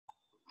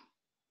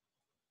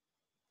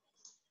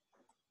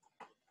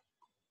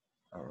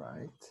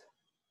Right.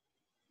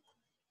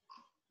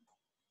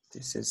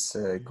 This is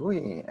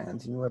GUI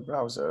and in web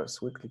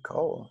browsers weekly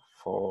call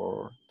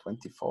for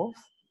 24th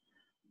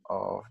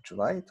of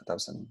July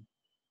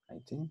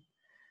 2019.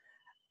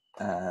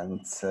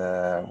 And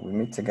we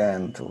meet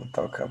again to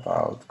talk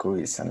about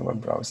GUIs and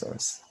web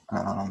browsers.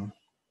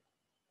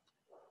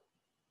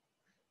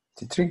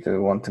 Dietrich, do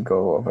you want to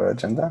go over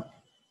agenda?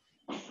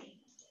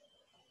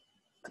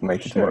 To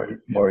make it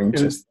more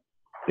interesting.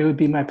 It would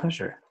be my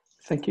pleasure.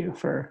 Thank you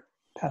for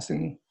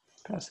passing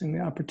the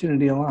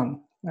opportunity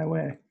along my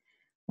way.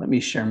 Let me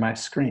share my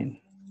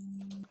screen.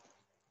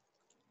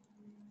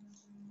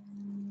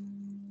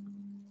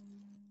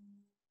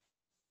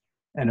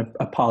 And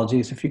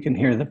apologies if you can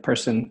hear the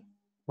person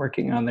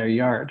working on their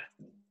yard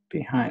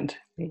behind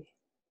me.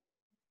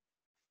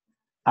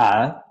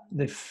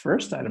 The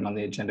first item on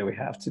the agenda we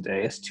have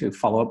today is to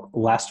follow up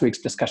last week's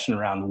discussion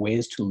around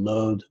ways to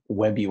load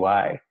web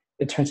UI.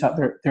 It turns out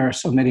there are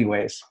so many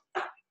ways,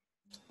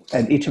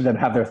 and each of them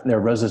have their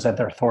roses and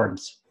their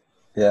thorns.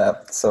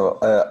 Yeah, so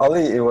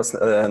Ollie was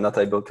not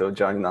able to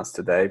join us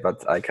today,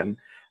 but I can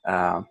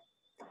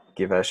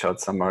give a short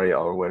summary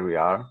of where we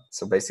are.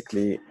 So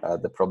basically,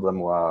 the problem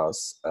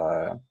was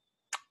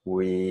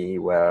we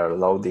were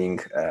loading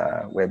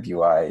web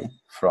UI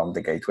from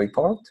the gateway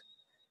port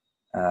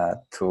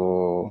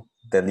to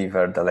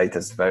deliver the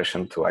latest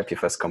version to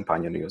IPFS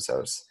companion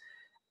users.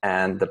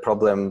 And the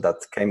problem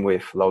that came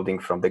with loading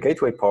from the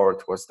gateway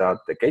port was that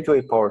the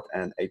gateway port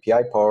and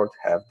API port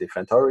have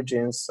different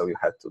origins, so you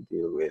had to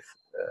deal with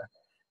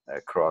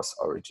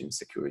cross-origin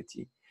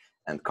security.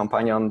 And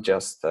Companion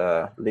just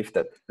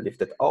lifted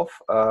off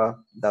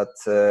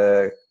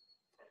that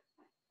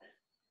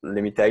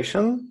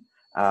limitation,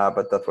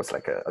 but that was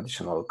like an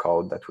additional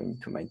code that we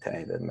need to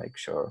maintain and make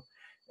sure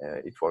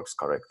it works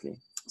correctly.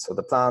 So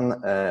the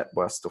plan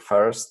was to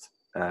first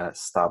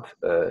stop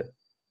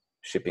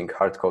shipping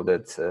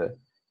hard-coded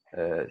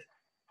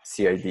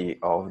CID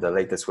of the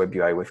latest web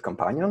UI with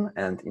Companion,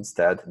 and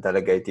instead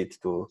delegate it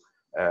to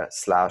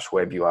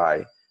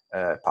 /webui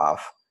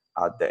path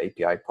at the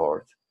API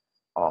port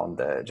on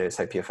the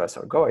JS IPFS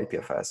or Go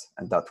IPFS,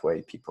 and that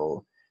way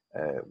people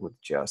would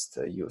just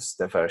use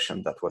the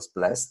version that was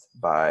blessed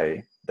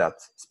by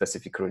that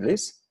specific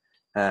release,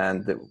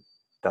 and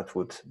that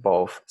would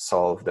both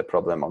solve the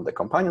problem on the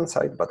Companion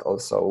side, but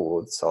also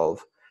would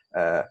solve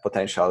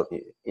potential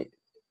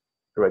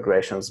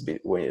regressions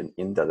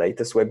in the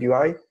latest web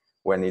UI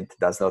when it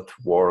does not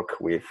work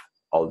with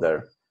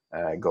older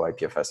Go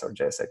IPFS or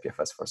JS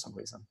IPFS for some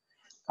reason.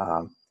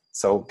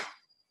 So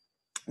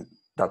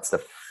that's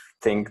the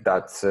thing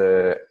that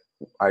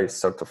I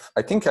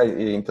think I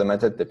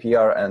implemented the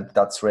PR, and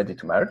that's ready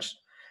to merge.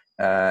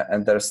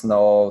 And there's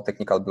no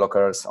technical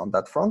blockers on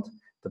that front.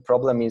 The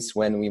problem is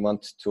when we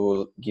want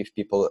to give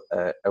people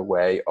a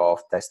way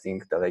of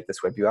testing the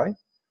latest web UI.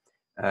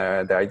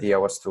 The idea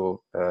was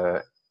to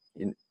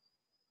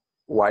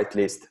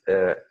whitelist,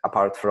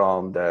 apart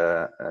from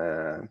the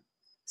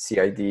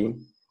CID,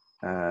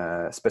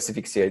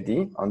 specific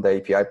CID on the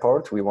API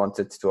port, we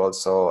wanted to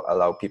also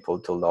allow people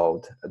to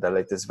load the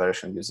latest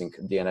version using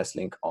DNS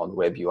link on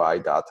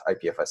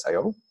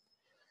webui.ipfs.io.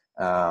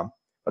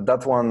 But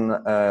that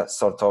one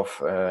sort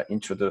of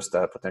introduced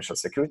a potential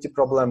security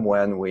problem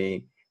when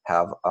we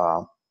have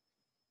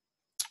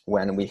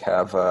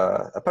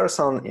a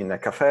person in a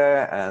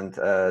cafe and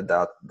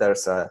that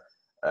there's a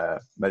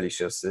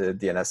malicious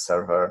DNS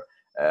server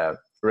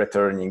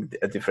returning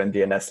a different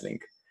DNS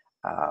link.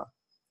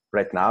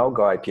 Right now,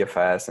 Go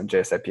IPFS and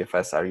JS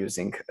IPFS are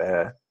using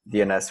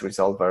DNS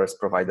resolvers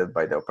provided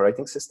by the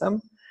operating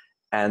system,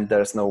 and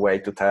there's no way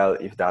to tell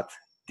if that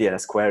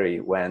DNS query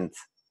went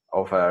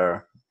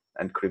over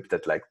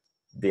encrypted, like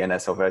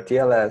DNS over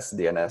TLS,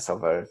 DNS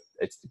over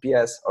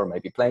HTTPS, or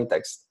maybe plain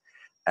text.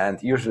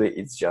 And usually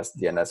it's just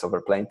DNS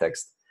over plain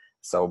text.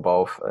 So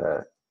both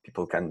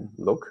people can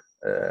look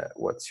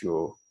what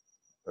you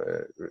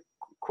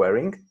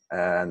querying,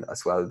 and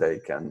as well they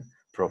can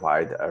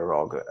provide a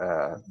rogue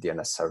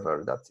DNS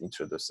server that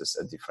introduces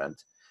a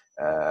different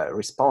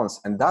response.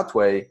 And that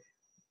way,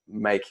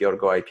 make your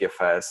Go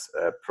IPFS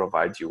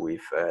provide you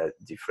with a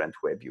different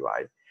web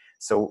UI.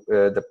 So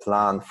the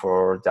plan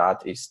for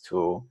that is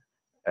to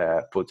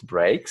put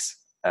brakes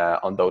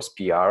on those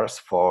PRs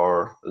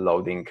for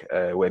loading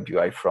web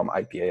UI from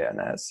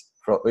IPNS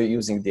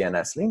using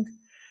DNS link,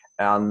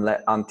 and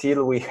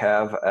until we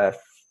have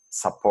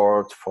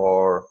support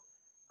for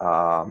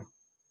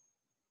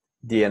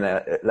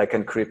DNS, like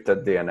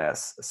encrypted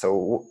DNS.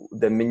 So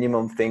the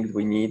minimum thing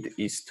we need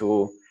is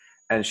to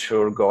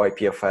ensure Go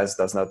IPFS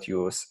does not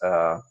use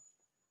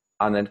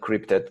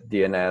unencrypted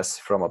DNS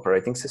from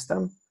operating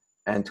system.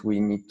 And we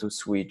need to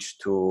switch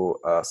to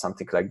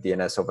something like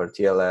DNS over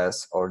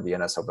TLS or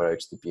DNS over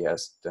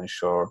HTTPS to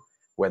ensure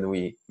when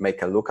we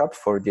make a lookup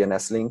for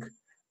DNS link,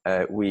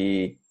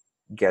 we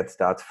get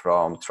that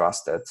from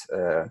trusted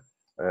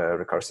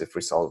recursive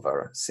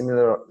resolver.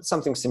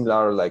 Something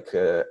similar like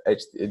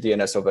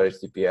DNS over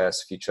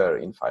HTTPS feature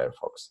in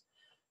Firefox.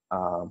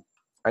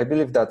 I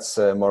believe that's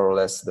more or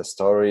less the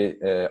story.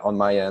 On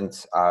my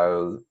end,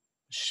 I'll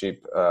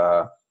ship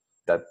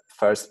that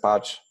first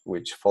patch,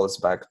 which falls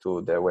back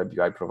to the web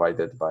UI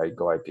provided by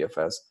Go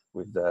IPFS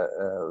with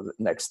the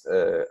next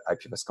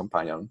IPFS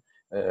companion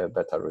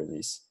beta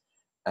release,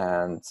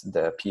 and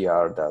the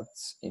PR that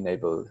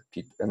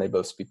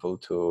enables people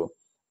to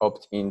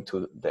opt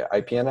into the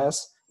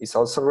IPNS is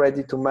also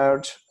ready to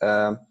merge.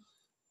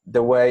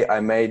 The way I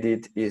made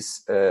it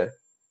is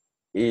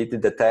it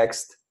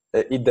detects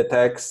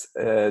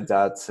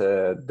that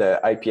the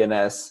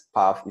IPNS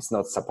path is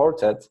not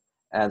supported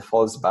and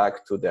falls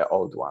back to the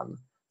old one.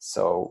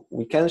 So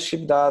we can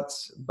ship that,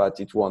 but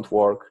it won't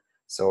work.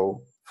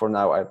 So for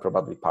now, I'll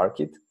probably park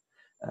it,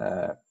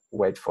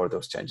 wait for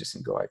those changes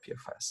in Go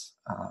IPFS.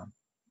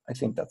 I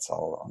think that's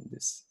all on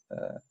this.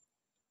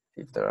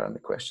 If there are any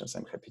questions,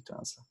 I'm happy to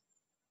answer.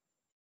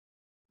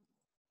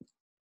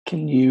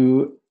 Can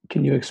you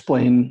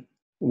explain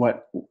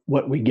what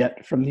we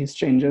get from these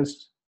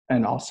changes,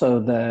 and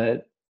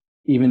also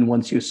even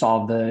once you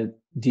solve the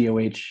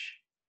DOH,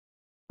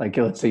 like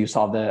let's say you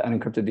solve the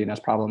unencrypted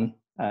DNS problem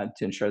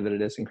to ensure that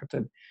it is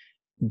encrypted,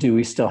 do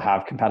we still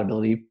have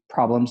compatibility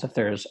problems if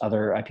there's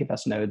other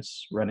IPFS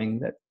nodes running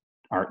that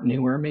aren't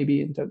newer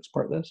maybe and don't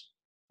support this?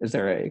 Is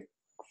there a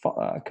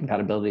backward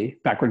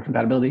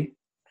compatibility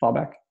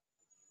fallback?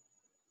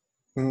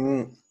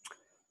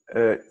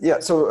 Yeah,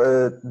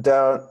 so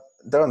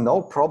there are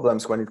no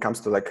problems when it comes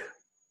to like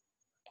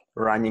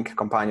running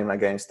companion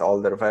against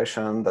older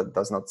version that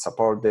does not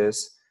support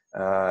this.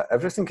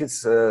 Everything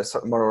is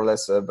more or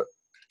less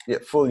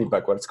fully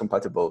backwards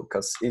compatible,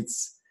 because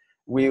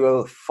we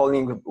are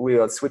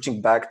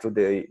switching back to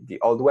the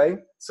old way.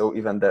 So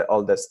even the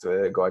oldest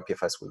Go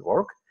IPFS will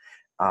work.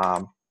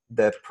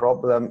 The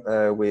problem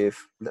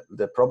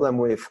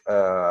with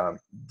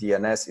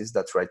DNS is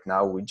that right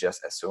now we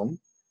just assume,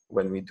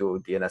 when we do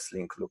DNS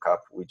link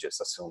lookup, we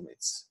just assume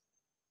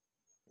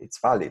it's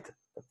valid.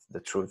 But the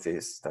truth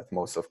is that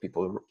most of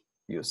people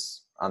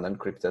use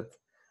unencrypted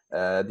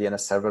DNS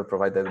server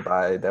provided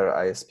by their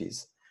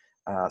ISPs.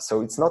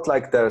 So it's not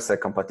like there's a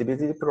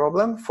compatibility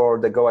problem. For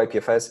the Go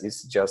IPFS,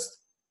 it's just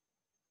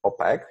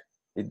opaque.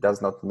 It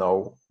does not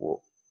know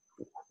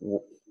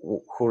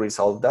who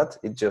resolved that.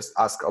 It just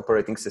asks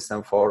operating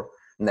system for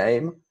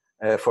name,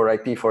 for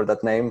IP for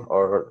that name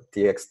or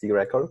TXT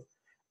record,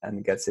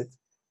 and gets it.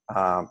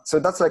 So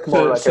that's like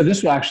more so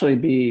this will actually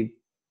be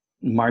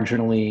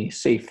marginally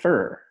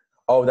safer.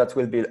 Oh, that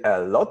will be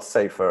a lot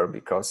safer,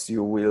 because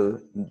you will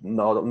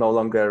no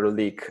longer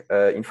leak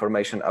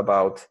information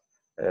about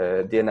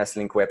DNS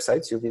link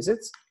websites you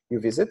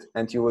visit,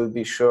 and you will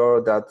be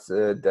sure that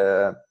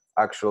the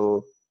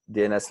actual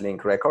DNS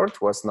link record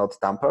was not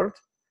tampered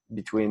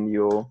between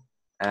you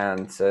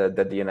and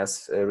the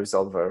DNS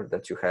resolver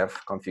that you have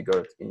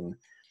configured in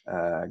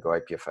Go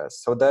IPFS.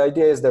 So the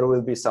idea is there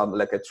will be some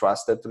like a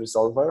trusted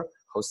resolver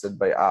hosted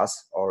by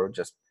us, or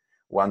just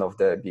one of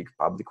the big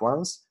public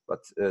ones, but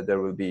there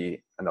will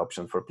be an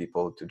option for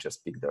people to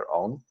just pick their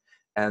own.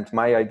 And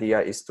my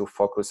idea is to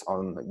focus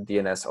on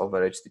DNS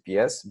over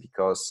HTTPS,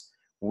 because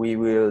we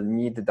will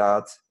need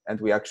that,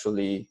 and we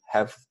actually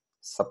have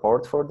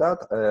support for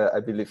that. I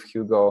believe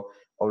Hugo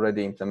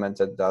already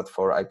implemented that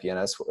for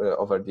IPNS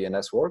over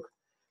DNS work.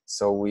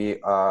 So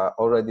we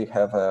already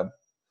have a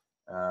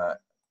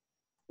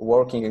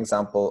working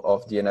example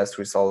of DNS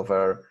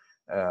resolver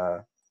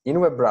in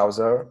web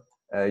browser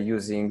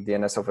using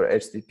DNS over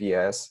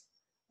HTTPS.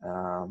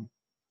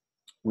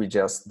 We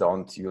just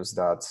don't use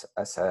that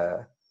as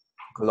a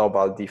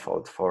global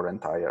default for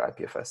entire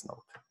IPFS node.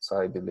 So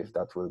I believe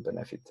that will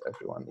benefit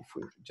everyone if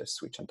we just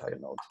switch entire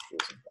node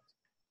using that.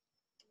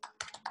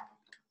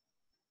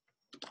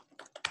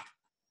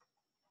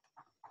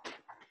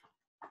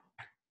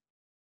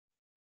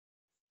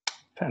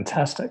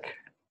 Fantastic.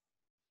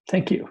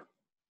 Thank you.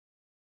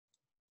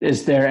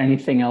 Is there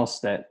anything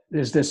else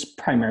is this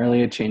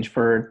primarily a change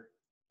for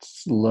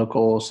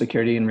local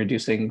security and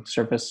reducing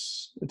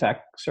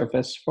attack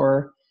surface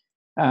for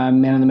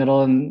man in the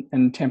middle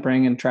and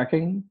tampering and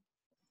tracking?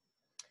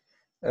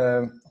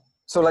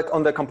 So like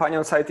on the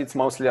companion side, it's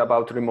mostly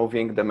about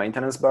removing the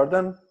maintenance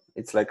burden.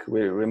 It's like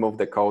we remove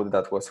the code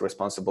that was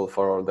responsible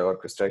for all the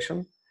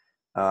orchestration.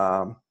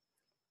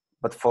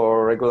 But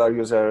for regular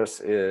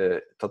users,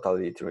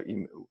 totally it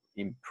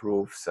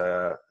improves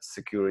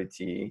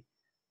security,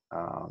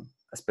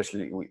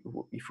 especially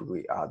if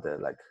we add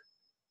like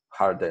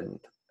hardened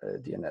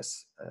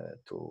DNS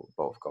to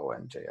both Go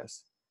and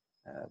JS.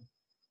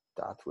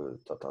 That will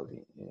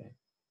totally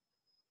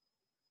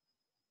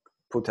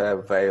put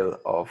a veil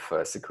of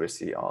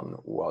secrecy on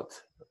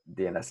what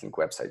DNS link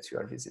websites you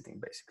are visiting,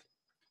 basically.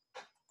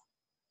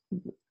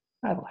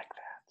 I like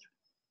that.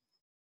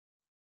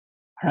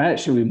 All right,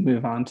 should we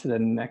move on to the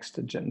next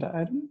agenda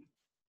item?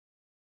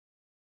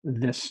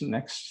 This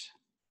next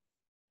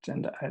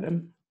agenda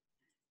item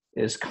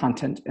is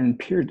content and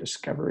peer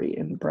discovery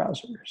in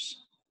browsers.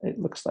 It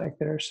looks like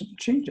there are some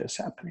changes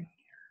happening here.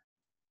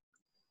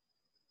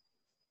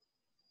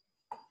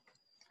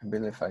 I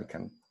believe I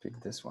can pick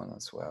this one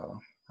as well.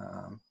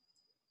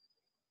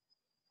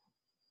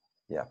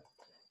 Yeah.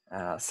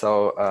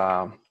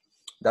 So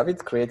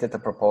David created a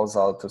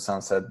proposal to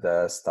sunset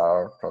the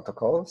star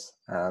protocols,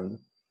 and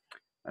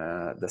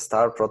the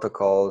star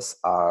protocols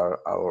are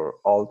our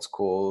old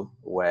school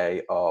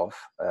way of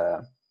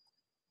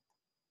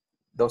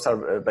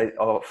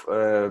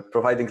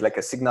providing like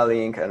a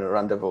signaling and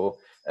rendezvous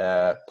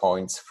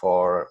points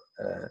for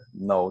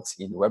nodes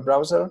in web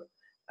browser.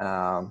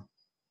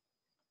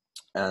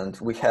 And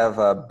we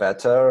have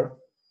better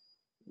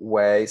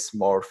ways,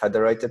 more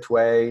federated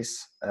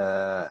ways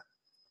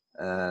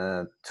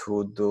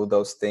to do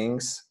those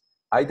things.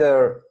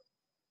 Either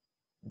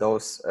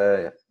those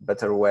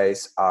better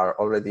ways are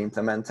already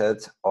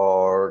implemented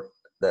or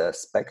the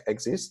spec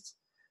exists,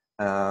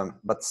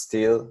 but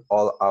still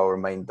all our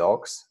main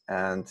docs.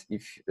 And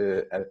if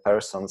a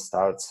person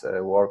starts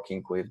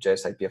working with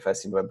JS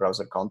IPFS in web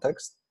browser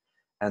context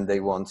and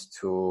they want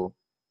to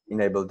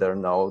enable their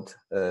node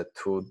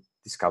to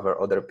discover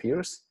other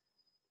peers,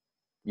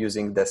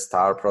 using the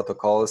star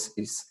protocols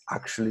is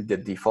actually the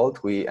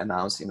default we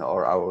announce in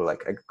our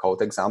like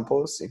code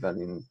examples,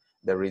 even in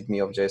the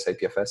README of JS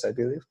IPFS, I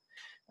believe.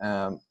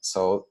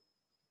 So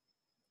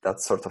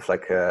that's sort of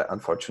like an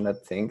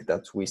unfortunate thing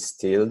that we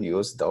still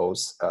use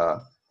those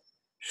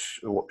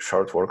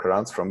short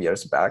workarounds from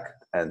years back,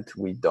 and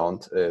we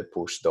don't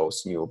push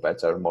those new,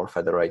 better, more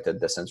federated,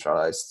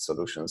 decentralized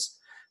solutions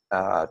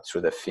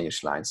through the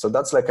finish line. So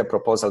that's like a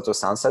proposal to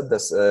sunset the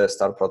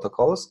star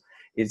protocols.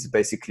 It's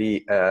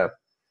basically a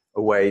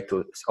way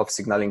of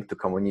signaling to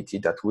community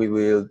that we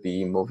will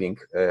be moving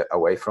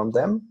away from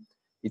them.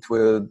 It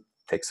will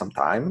take some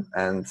time,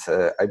 and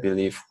I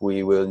believe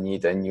we will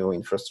need a new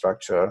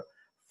infrastructure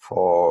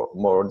for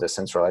more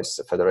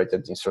decentralized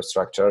federated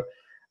infrastructure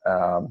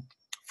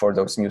for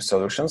those new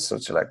solutions,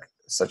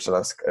 such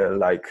as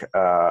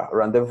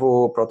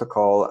rendezvous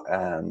protocol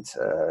and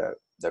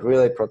the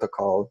relay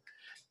protocol.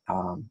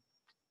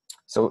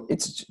 So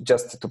it's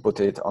just to put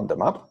it on the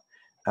map,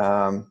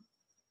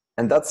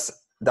 and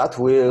that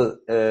will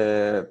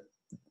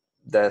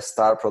the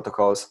star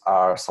protocols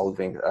are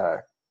solving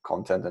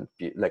content and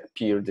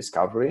peer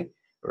discovery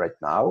right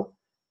now.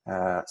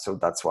 So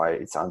that's why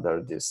it's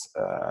under this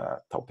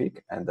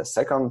topic. And the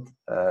second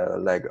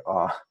leg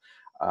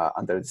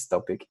under this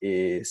topic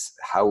is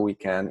how we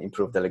can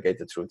improve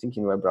delegated routing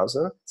in web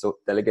browser. So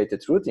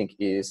delegated routing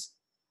is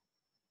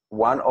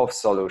one of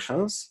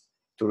solutions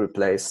to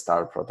replace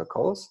star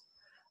protocols.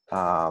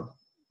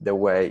 The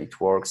way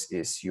it works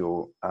is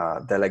you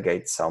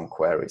delegate some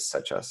queries,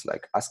 such as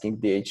like asking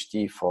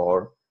DHT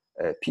for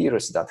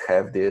peers that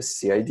have this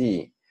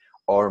CID,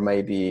 or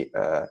maybe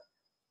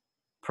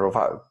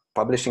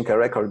publishing a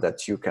record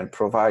that you can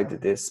provide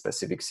this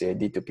specific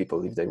CID to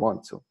people if they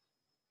want to.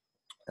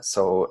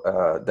 So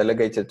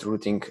delegated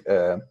routing,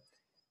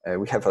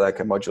 we have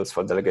like a modules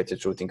for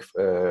delegated routing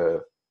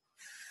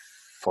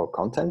for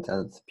content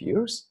and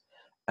peers.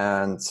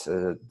 And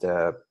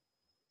the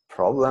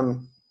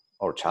problem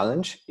or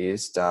challenge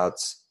is that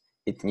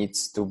it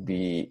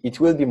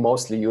will be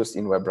mostly used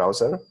in web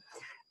browser,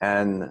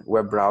 and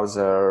web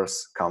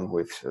browsers come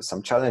with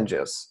some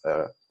challenges.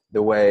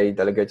 The way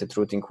delegated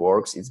routing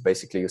works is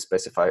basically you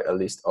specify a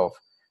list of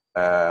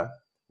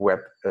web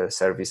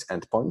service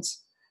endpoints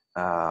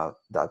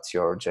that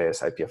your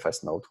JS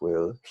IPFS node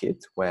will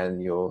hit when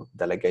you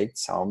delegate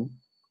some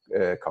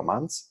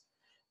commands.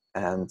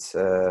 And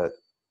the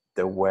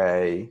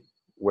way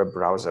web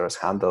browsers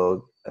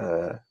handle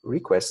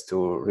requests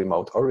to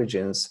remote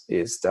origins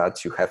is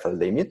that you have a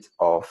limit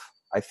of,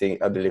 I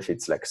believe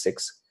it's like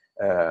 6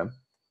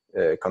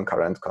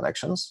 concurrent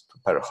connections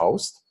per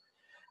host.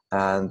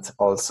 And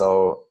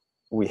also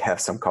we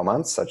have some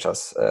commands such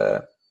as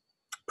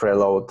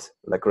preload,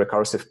 like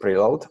recursive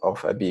preload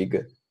of a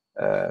big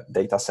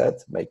data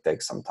set may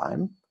take some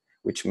time,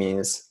 which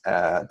means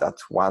that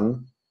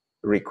one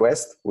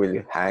request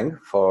will hang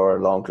for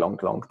a long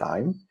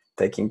time,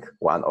 taking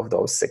one of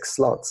those 6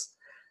 slots.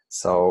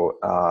 So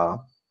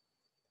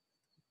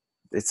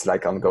it's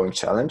like ongoing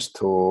challenge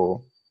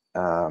to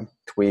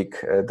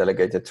tweak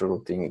delegated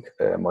routing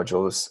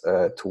modules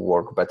to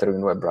work better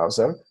in web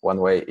browser. One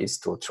way is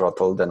to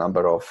throttle the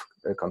number of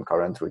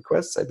concurrent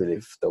requests. I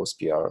believe those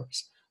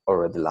PRs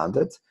already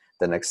landed.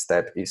 The next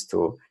step is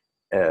to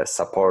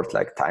support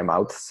like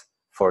timeouts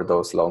for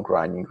those long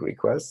running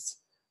requests.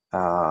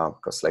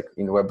 Because like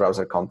in web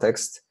browser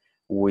context,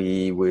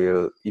 we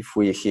will, if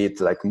we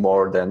hit like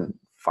more than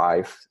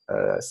 5,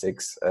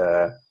 6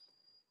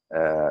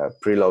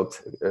 preload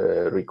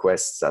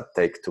requests that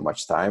take too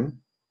much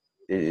time,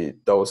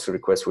 those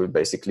requests will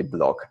basically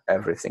block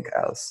everything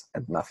else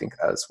and nothing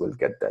else will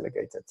get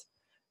delegated.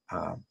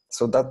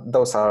 So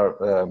those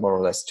are more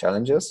or less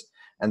challenges.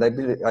 And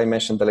I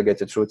mentioned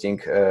delegated routing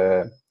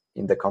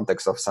in the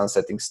context of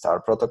sunsetting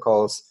star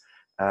protocols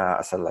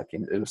as like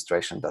an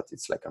illustration that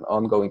it's like an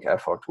ongoing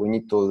effort. We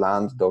need to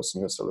land those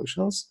new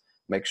solutions,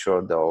 make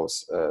sure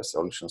those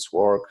solutions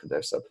work.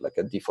 There's like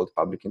a default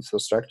public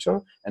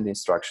infrastructure and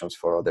instructions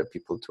for other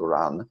people to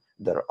run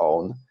their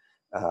own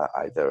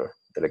either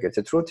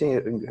delegated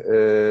routing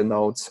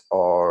nodes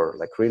or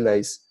like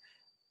relays.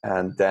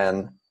 And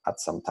then at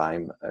some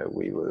time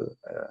we will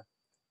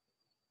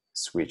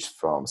switch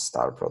from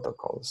star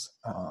protocols.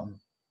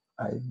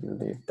 I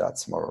believe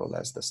that's more or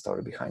less the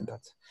story behind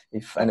that.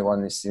 If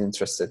anyone is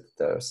interested,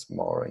 there's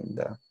more in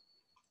the...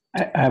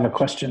 I have a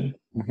question.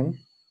 Mm-hmm.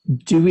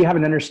 Do we have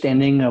an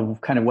understanding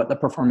of kind of what the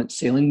performance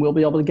ceiling we'll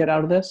be able to get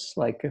out of this?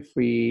 Like if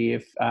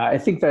I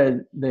think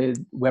the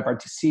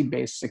WebRTC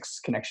basics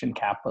connection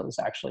cap was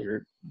actually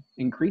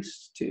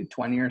increased to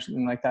 20 or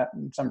something like that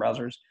in some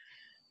browsers.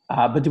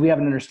 But do we have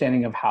an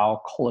understanding of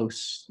how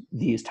close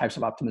these types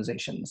of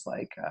optimizations,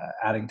 like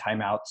adding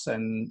timeouts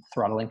and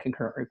throttling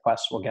concurrent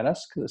requests, will get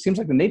us? Because it seems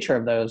like the nature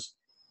of those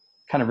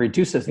kind of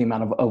reduces the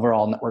amount of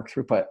overall network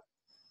throughput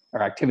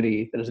or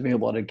activity that is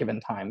available at a given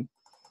time.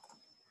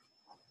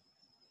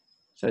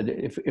 So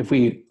if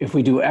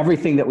we do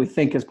everything that we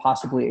think is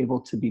possibly able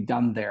to be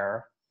done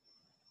there,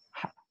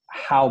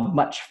 how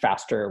much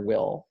faster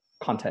will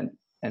content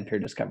and peer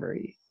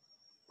discovery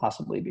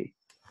possibly be?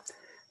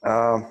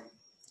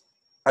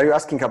 Are you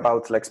asking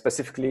about like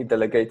specifically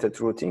delegated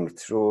routing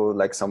through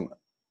like some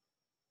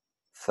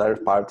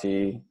third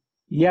party?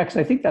 Yeah, because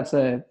I think that's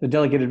the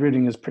delegated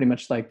routing is pretty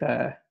much like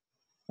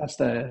that's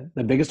the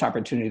biggest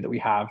opportunity that we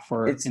have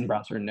for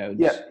in-browser nodes.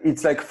 Yeah,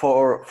 it's like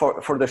for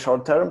the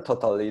short term,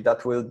 totally.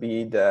 That will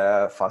be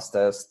the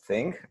fastest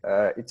thing.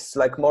 It's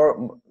like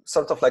more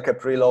sort of like a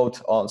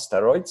preload on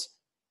steroids.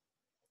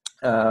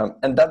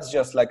 And that's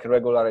just like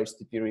regular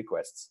HTTP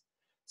requests.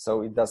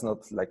 So it does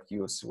not like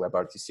use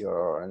WebRTC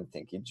or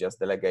anything. It just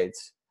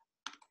delegates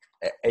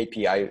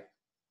API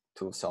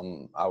to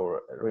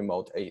our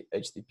remote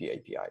HTTP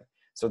API.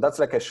 So that's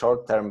like a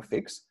short-term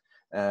fix.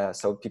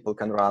 So people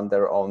can run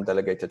their own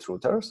delegated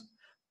routers.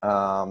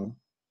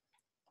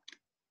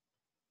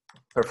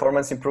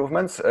 Performance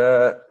improvements.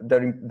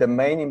 The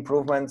main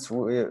improvement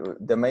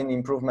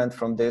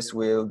from this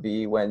will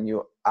be when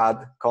you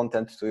add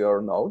content to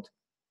your node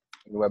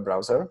in web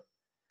browser.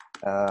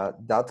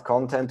 That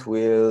content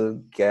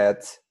will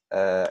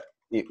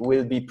it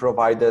will be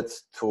provided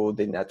to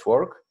the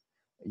network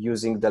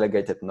using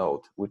delegated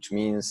node, which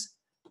means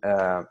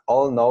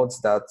all nodes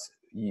that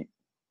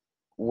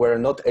were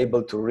not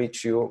able to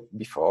reach you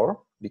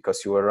before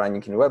because you were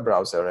running in a web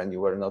browser and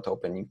you were not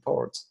opening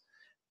ports.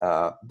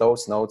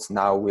 Those nodes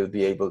now will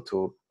be able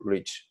to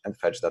reach and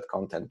fetch that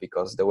content,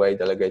 because the way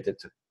delegated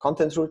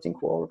content routing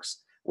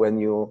works, when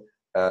you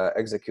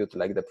execute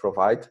like the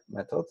provide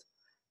method,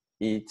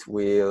 it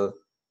will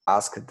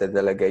ask the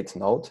delegate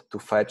node to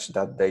fetch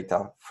that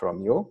data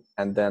from you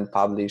and then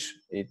publish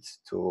it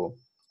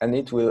and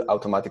it will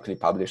automatically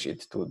publish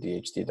it to the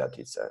DHT that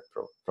it's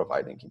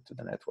providing into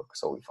the network.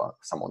 So if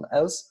someone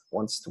else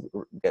wants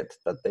to get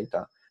that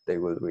data, they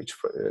will reach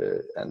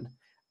and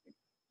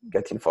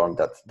get informed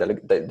that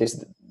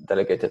this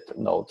delegated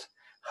node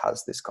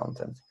has this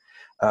content.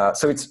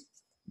 So it's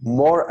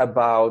more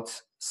about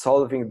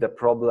solving the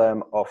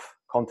problem of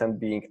content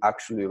being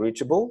actually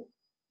reachable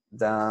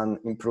than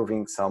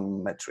improving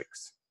some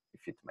metrics,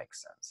 if it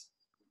makes sense.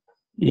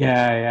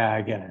 Yeah,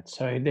 I get it.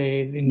 So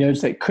the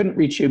nodes that couldn't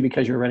reach you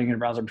because you were running in a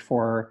browser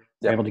before,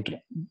 were able to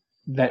get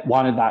that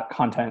wanted that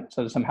content.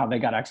 So somehow they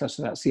got access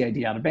to that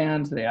CID out of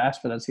band. They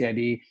asked for that CID.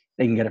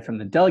 They can get it from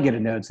the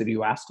delegated nodes that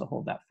you asked to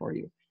hold that for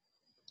you.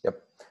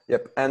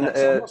 Yep. And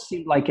it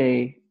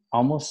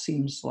almost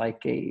seems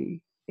like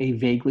a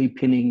vaguely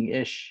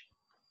pinning-ish.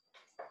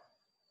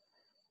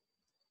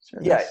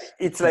 Yeah,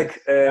 it's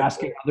like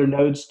asking other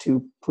nodes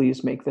to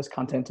please make this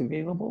content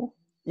available.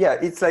 Yeah,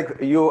 it's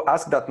like you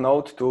ask that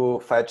node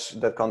to fetch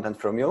the content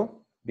from you,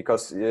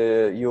 because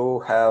you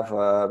have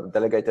a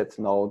delegated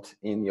node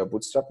in your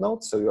Bootstrap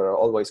node, so you're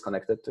always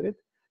connected to it.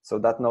 So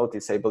that node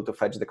is able to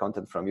fetch the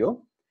content from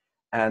you,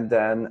 and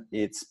then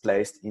it's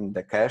placed in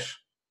the cache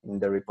in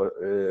the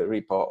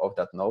repo of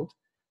that node.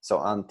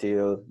 So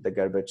until the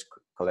garbage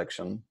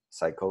collection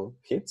cycle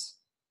hits,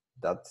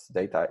 that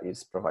data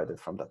is provided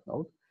from that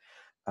node.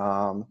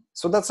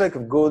 So that's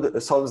like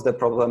good, solves the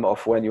problem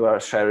of when you are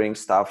sharing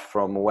stuff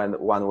from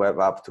one web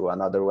app to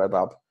another web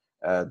app.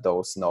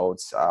 Those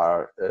nodes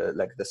are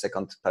like the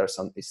second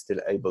person is still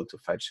able to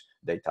fetch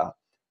data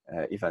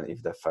even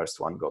if the first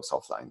one goes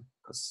offline,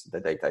 because the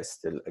data is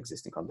still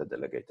existing on the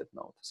delegated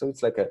node. So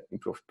it's like an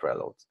improved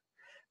preload.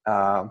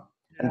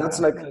 And that's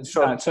like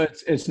short. So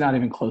it's not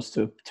even close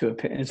to a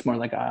pin. It's more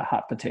like a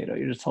hot potato.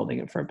 You're just holding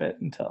it for a bit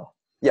until.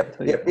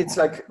 Yep. It's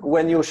like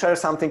when you share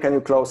something and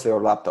you close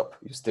your laptop,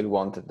 you still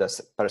want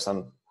this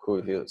person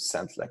who you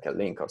sent like a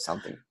link or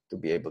something to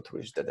be able to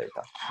reach the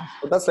data.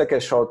 So that's like a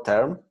short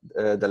term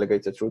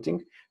delegated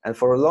routing. And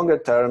for a longer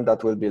term,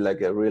 that will be like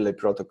a relay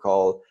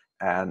protocol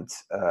and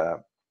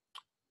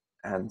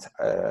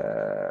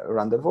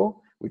rendezvous,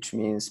 which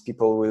means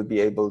people will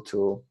be able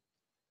to,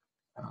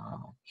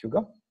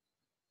 Hugo?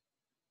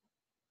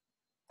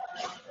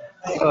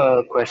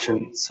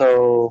 Question.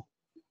 So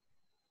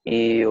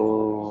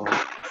you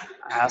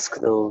ask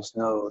those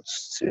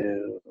nodes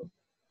to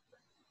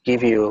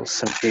give you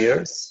some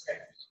peers,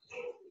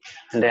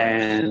 and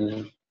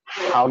then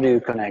how do you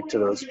connect to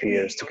those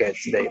peers to get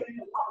data?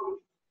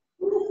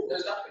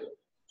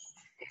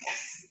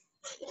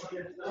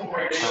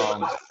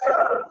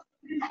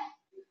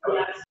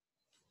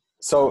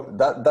 So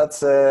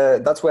that's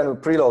when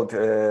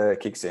preload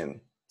kicks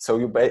in. So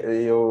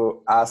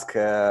you ask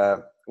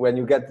when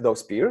you get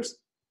those peers,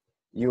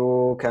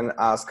 you can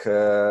ask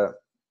the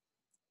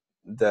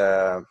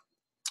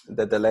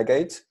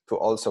delegate to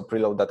also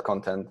preload that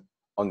content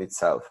on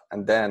itself,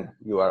 and then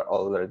you are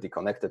already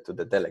connected to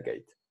the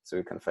delegate, so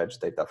you can fetch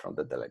data from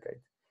the delegate.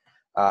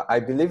 I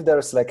believe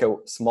there's like a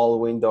small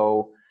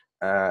window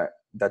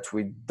that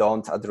we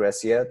don't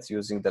address yet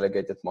using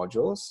delegated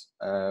modules.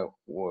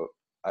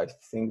 I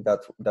think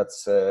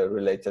that's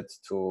related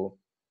to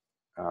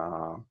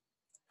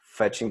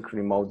fetching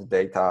remote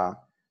data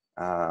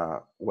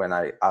when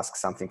I ask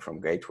something from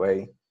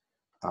gateway.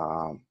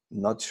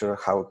 Not sure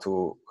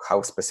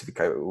how specific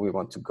we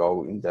want to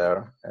go in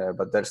there,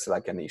 but there's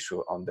like an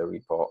issue on the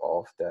repo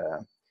of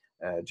the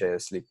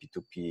JSLib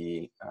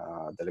P2P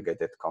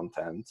delegated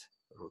content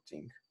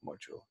routing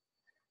module.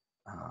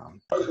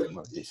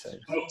 More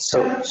details.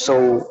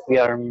 So we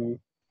are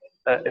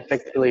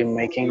effectively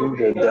making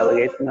the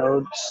delegate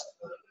nodes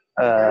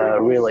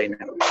relay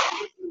nodes,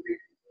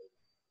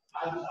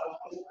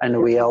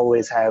 and we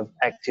always have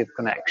active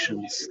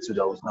connections to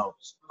those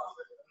nodes.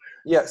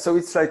 Yeah, so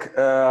it's like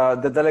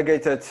the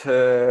delegated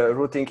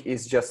routing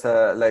is just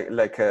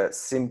like a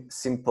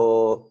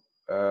simple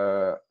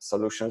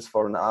solutions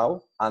for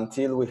now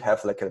until we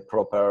have like a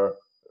proper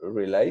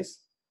relays,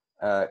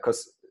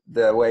 because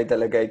the way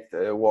delegate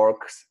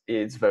works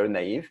is very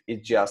naive.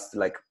 It just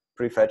like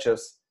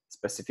prefetches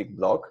specific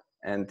block,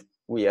 and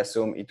we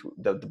assume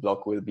that the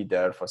block will be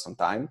there for some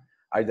time,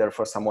 either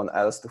for someone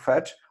else to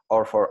fetch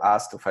or for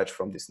us to fetch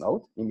from this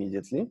node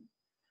immediately.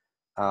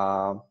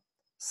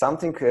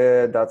 Something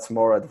that's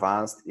more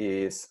advanced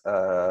is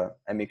a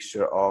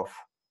mixture of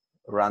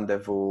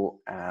rendezvous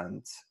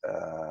and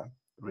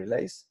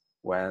relays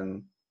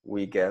when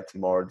we get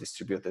more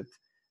distributed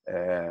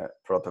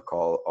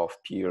protocol of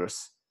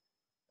peers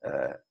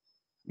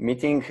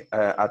meeting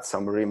at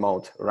some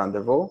remote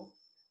rendezvous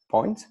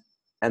point,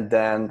 and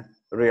then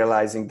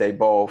realizing they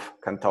both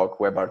can talk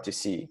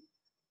WebRTC,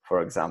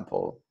 for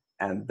example,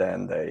 and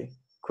then they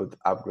could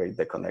upgrade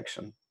the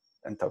connection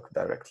and talk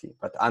directly.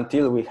 But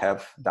until we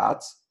have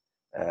that,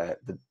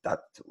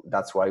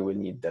 that's why we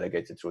need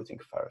delegated routing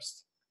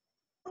first.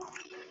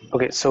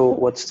 Okay, so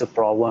what's the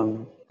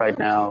problem right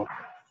now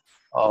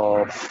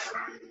of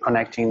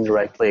connecting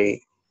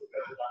directly?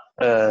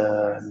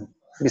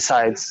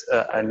 Besides,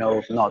 I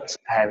know not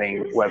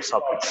having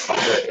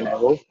WebSockets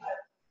enabled,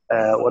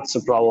 what's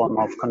the problem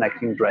of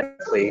connecting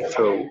directly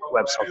through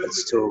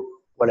WebSockets to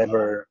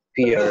whatever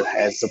peer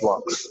has the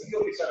blocks?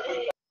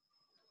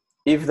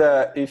 If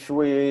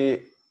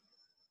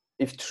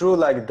through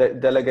like the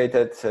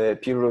delegated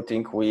peer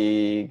routing,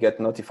 we get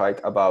notified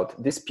about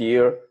this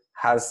peer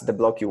has the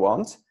block you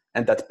want,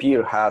 and that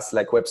peer has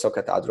like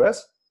WebSocket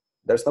address,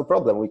 there's no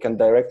problem. We can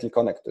directly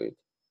connect to it.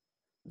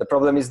 The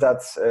problem is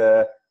that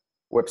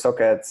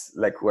WebSockets,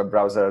 like web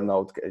browser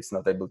node, is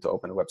not able to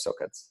open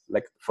WebSockets.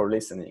 Like for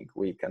listening,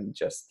 we can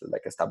just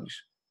like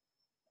establish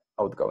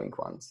outgoing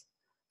ones.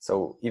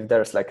 So if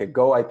there's like a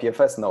Go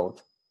IPFS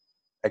node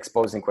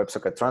exposing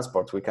WebSocket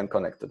transport, we can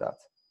connect to that.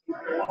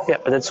 Yeah,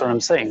 but that's what I'm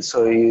saying.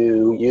 So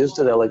you use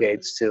the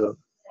delegates to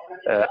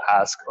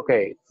ask,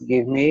 okay,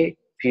 give me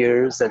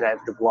peers that have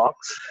the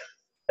blocks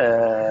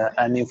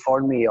and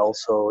inform me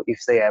also if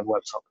they have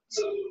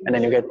WebSockets. And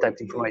then you get that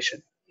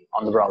information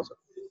on the browser.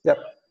 Yep.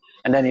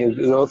 And then you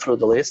go through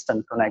the list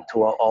and connect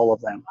to all of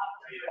them,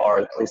 or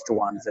at least the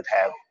ones that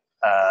have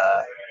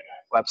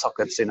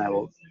WebSockets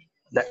enabled.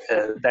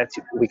 That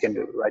we can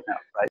do right now,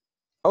 right?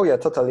 Oh yeah,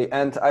 totally.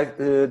 And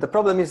the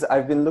problem is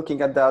I've been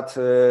looking at that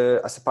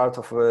as a part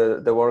of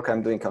the work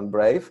I'm doing on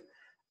Brave,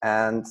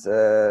 and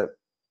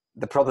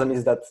the problem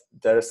is that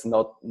there's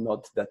not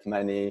that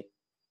many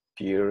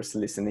peers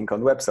listening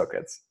on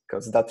WebSockets,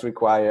 because that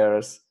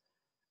requires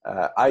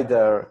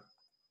either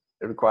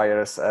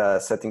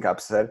setting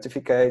up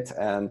certificate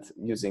and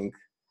using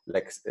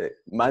like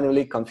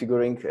manually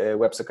configuring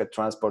WebSocket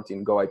transport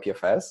in Go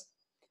IPFS,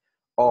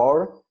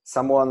 or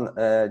someone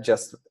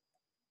just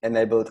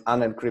enabled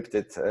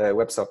unencrypted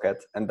WebSocket,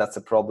 and that's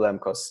a problem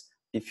because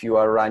if you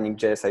are running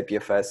JS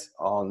IPFS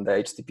on the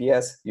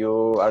HTTPS,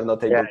 you are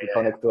not able to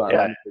connect to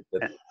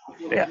unencrypted.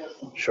 Yeah,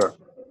 sure.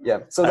 Yeah,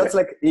 so that's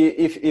like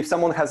if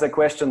someone has a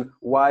question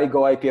why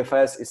Go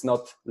IPFS is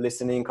not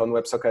listening on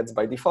WebSockets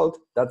by default,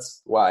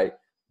 that's why,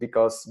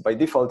 because by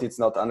default it's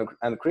not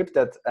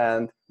encrypted,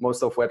 and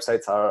most of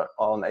websites are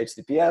on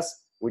HTTPS,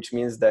 which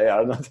means they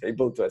are not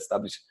able to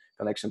establish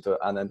connection to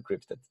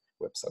unencrypted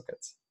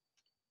WebSockets.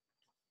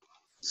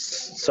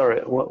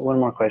 Sorry, one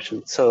more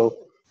question. So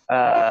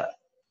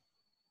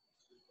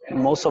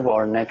most of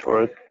our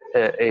network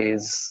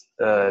is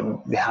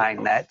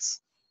behind nets,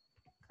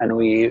 and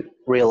we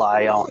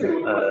rely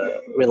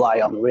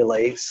on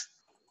relays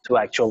to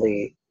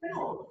actually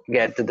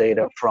get the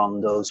data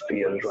from those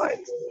peers, right?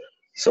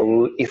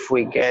 So if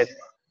we get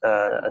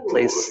at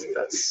least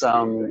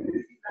some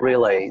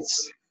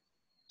relays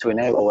to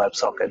enable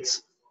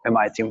WebSockets, we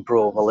might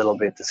improve a little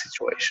bit the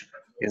situation.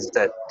 Is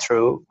that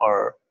true,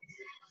 or?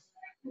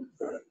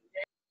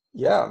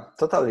 Yeah,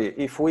 totally.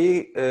 If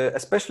we,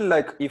 especially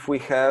like if we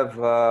have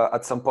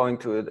at some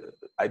point,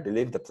 I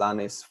believe the plan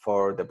is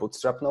for the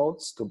Bootstrap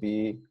nodes to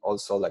be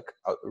also like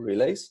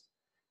relays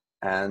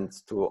and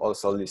to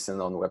also listen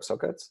on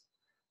WebSockets.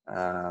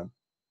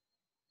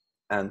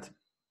 And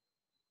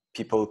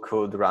people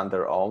could run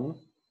their own.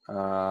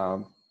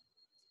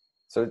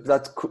 So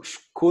that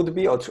could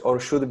be or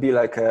should be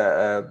like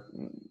a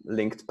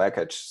linked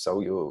package.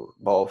 So you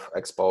both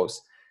expose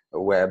a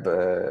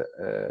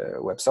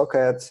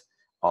WebSocket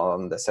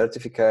on the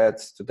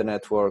certificate to the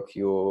network.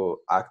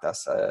 You act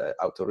as an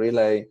auto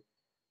relay,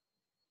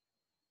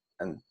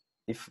 and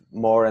if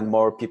more and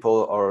more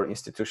people or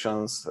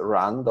institutions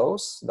run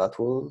those, that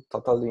will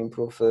totally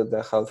improve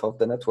the health of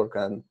the network.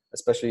 And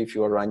especially if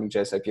you are running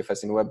JS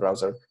IPFS in web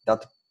browser,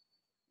 that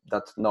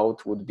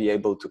node would be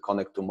able to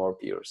connect to more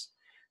peers.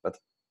 But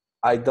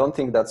I don't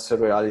think that's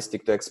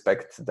realistic to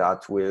expect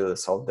that will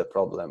solve the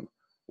problem.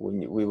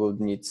 We will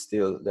need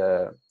still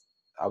the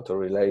auto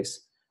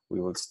relays. We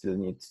will still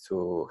need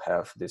to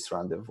have this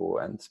rendezvous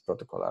and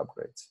protocol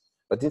upgrades.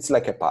 But it's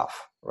like a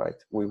path,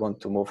 right? We want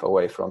to move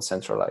away from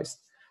centralized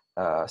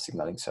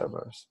signaling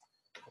servers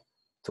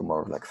to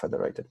more like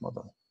federated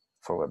model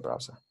for web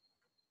browser.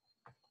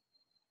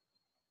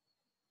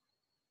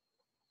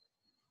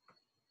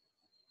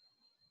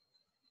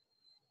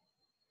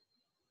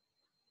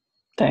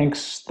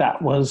 Thanks.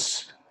 That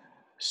was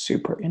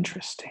super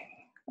interesting.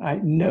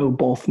 I know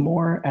both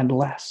more and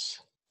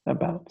less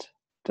about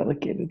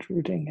delegated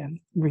routing and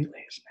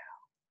relays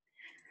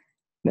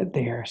now, that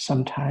they are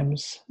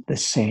sometimes the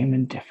same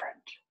and different.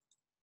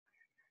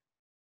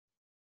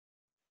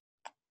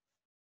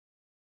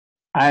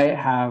 I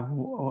have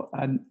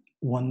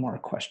one more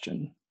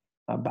question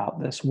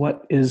about this.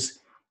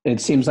 It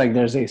seems like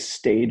there's a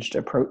staged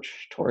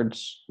approach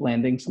towards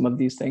landing some of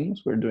these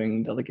things. We're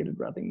doing delegated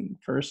routing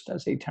first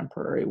as a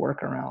temporary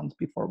workaround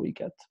before we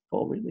get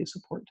full relay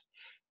support.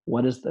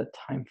 What is the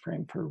time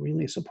frame for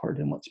relay support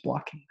and what's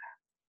blocking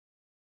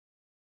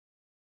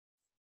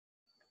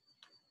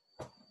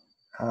that?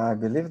 I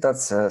believe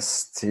that's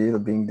still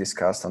being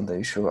discussed on the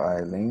issue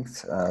I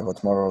linked,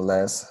 but more or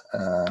less,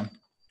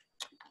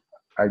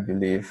 I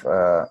believe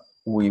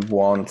we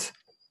won't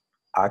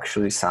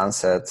actually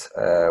sunset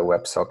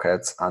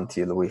WebSockets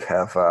until we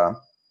have a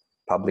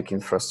public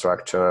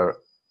infrastructure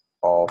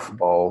of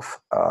both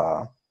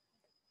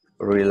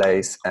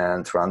relays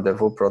and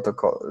rendezvous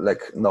protocol,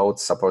 like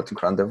nodes supporting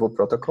rendezvous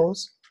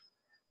protocols.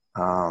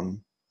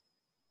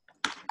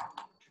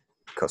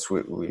 Because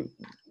we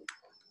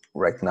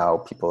right now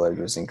people are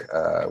using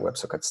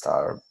WebSocket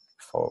star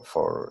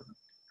for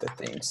the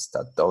things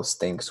that those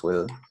things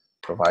will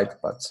provide,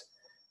 but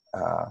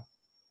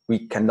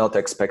we cannot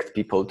expect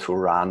people to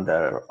run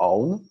their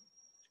own.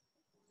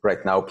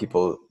 Right now,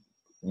 people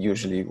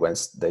usually, when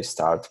they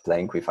start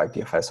playing with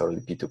IPFS or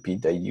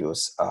P2P, they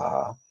use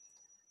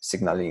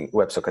signaling,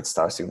 WebSocket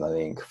star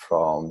signaling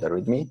from the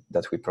README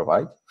that we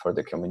provide for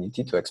the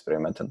community to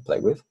experiment and play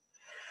with.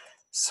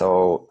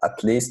 So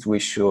at least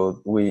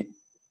to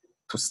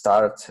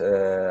start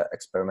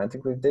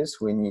experimenting with this,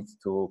 we need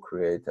to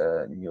create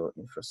a new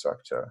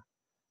infrastructure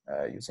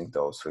using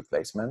those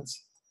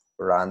replacements,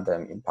 run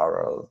them in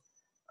parallel.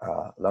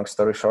 Long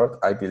story short,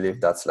 I believe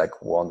that's like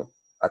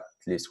at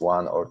least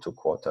 1 or 2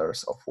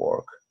 quarters of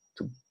work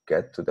to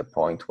get to the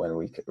point when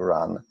we can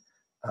run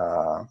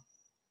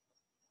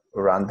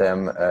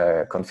them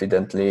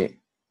confidently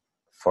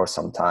for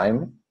some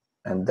time,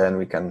 and then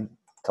we can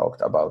talk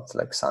about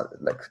like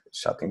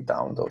shutting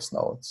down those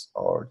nodes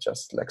or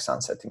just like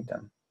sunsetting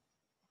them.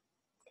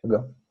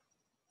 Hugo?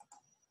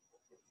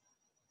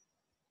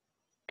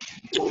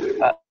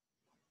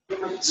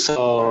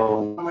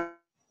 So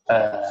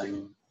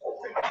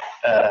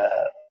a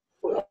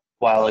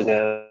while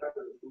ago,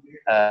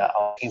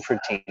 our info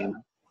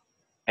team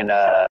and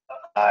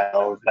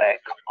dialed back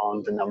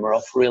on the number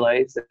of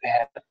relays that we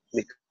had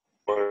because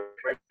we're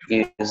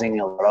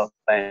using a lot of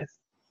bandwidth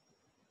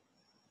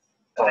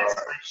for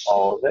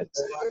all of it.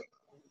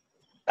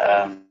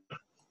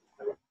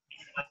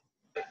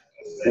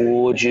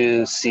 Would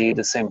you see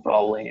the same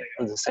problem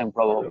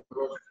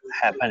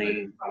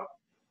happening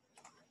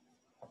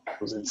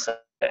because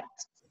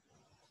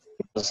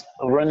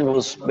run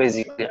was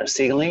basically a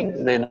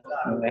signaling, then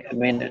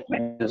main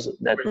use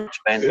that much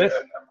bandwidth,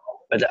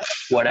 but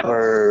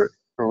whatever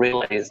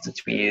relays that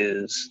we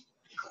use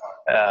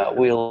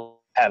will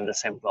have the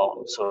same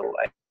problem. So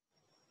I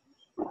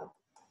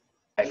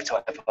like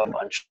to have a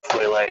bunch of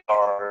relay,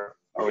 or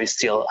we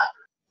still.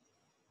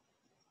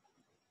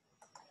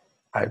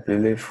 I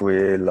believe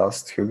we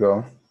lost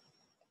Hugo.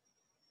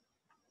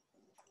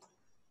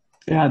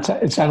 Yeah,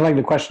 it sounds like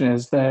the question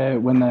is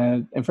when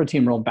the infra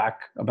team rolled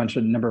back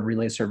a number of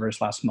relay servers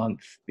last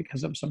month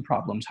because of some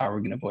problems, how are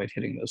we going to avoid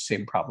hitting those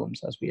same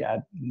problems as we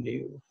add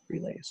new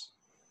relays?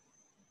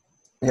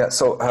 Yeah,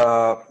 so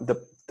the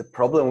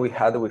problem we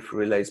had with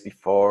relays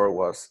before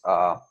was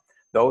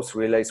those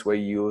relays were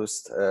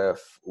used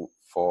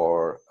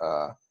for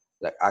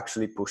like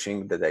actually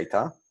pushing the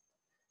data.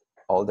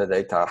 All the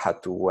data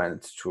had to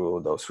went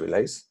through those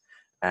relays.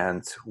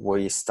 And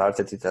we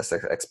started it as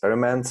an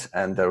experiment,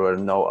 and there were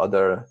no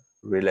other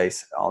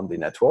relays on the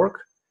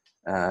network.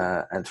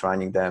 And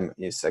running them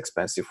is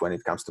expensive when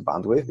it comes to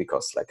bandwidth,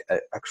 because like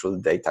actual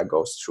data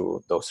goes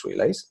through those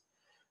relays.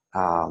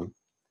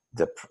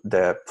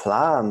 The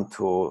plan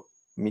to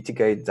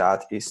mitigate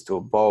that is to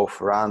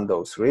both run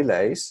those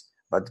relays,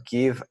 but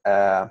give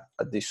an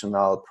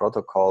additional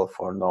protocol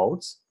for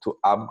nodes to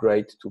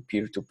upgrade to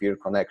peer-to-peer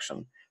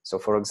connection. So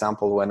for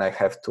example, when I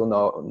have two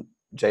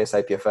JS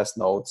IPFS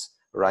nodes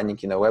running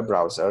in a web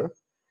browser,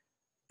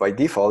 by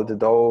default,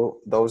 though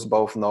those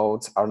both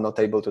nodes are not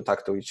able to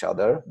talk to each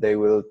other, they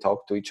will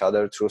talk to each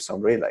other through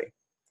some relay.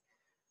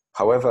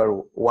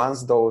 However,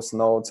 once those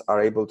nodes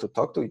are able to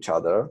talk to each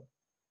other,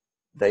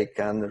 they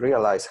can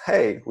realize,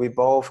 hey, we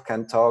both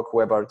can talk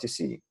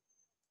WebRTC.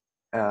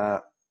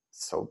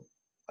 So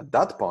at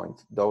that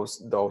point,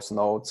 those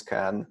nodes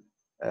can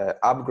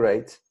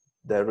upgrade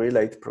the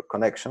relay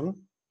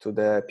connection to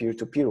the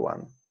peer-to-peer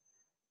one.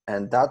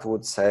 And that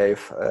would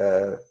save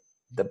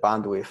the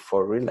bandwidth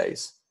for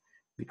relays,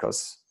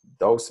 because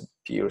those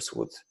peers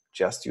would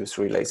just use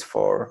relays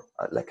for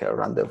like a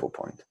rendezvous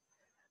point.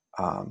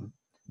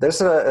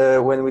 There's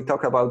when we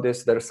talk about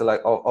this, there's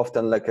like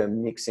often like a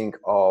mixing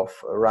of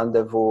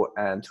rendezvous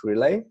and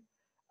relay,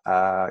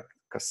 because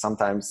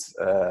sometimes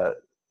a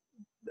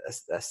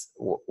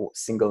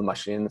single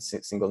machine,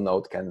 single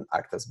node can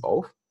act as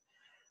both.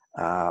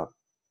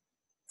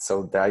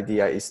 So the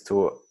idea is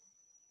to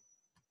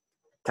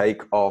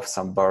take off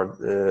some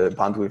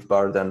bandwidth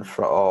burden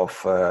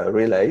of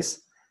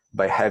relays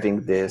by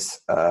having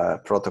this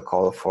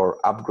protocol for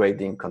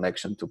upgrading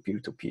connection to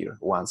peer-to-peer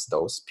once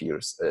those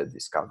peers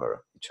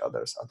discover each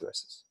other's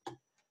addresses.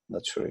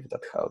 Not sure if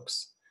that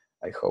helps.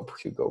 I hope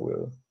Hugo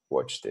will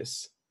watch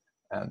this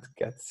and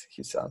get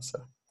his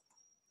answer.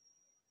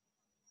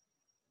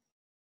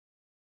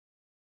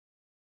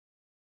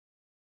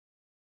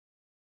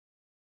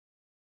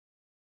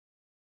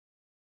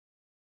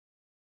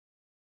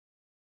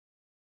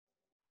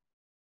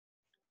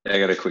 I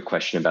got a quick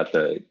question about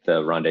the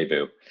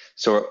rendezvous.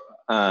 So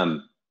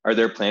are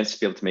there plans to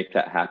be able to make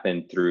that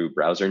happen through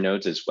browser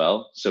nodes as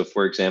well? So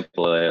for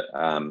example,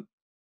 I'm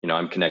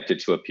connected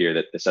to a peer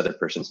that this other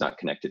person's not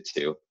connected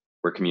to.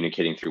 We're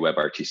communicating through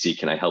WebRTC.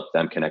 Can I help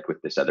them connect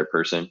with this other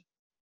person?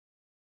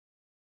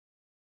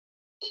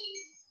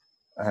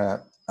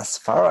 As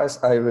far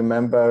as I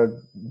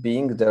remember,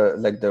 being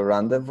the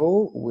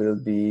rendezvous will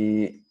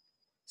be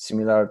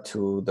similar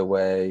to the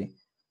way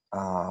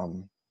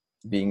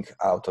being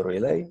auto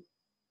relay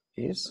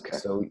is. Okay.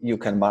 So you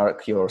can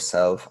mark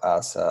yourself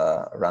as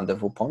a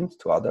rendezvous point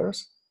to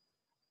others,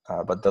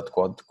 but don't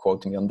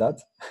quote me on that.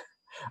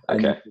 I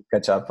need to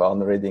catch up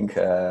on reading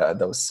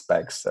those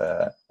specs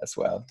as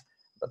well.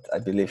 But I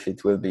believe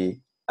it will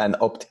be an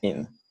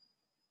opt-in.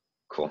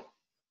 Cool.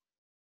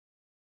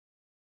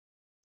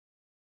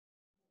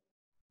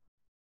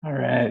 All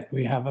right,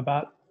 we have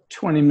about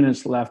 20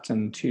 minutes left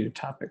and 2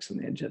 topics on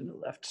the agenda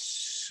left.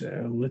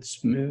 So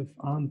let's move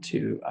on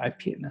to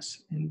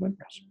IPNS in web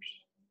browsers.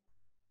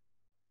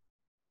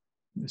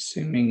 I'm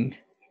assuming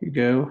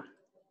Hugo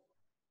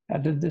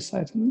added this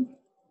item.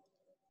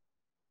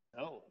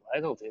 No,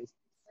 I don't think.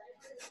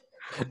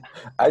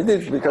 I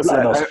did because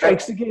I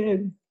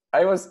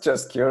was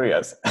just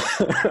curious.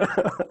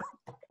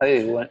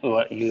 Hey,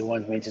 you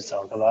want me to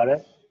talk about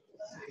it?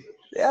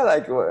 Yeah,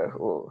 like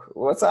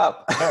what's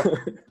up?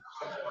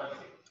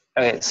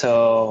 Okay,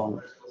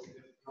 so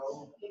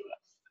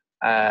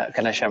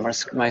can I share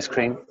my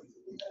screen?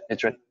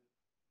 It's right.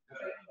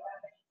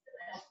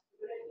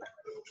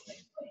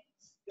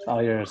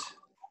 All yours.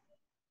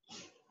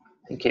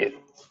 Thank you.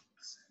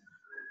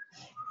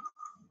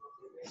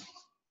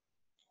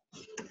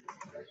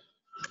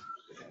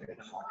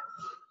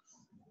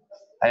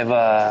 I have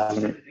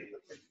a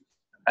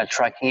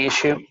tracking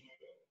issue.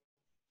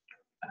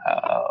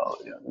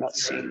 You're not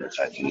seeing the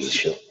tracking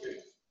issue.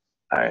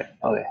 All right,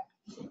 okay.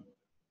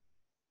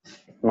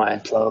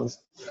 Might close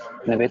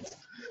in a bit.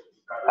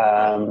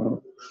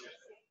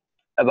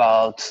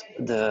 About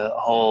the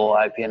whole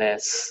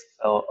IPNS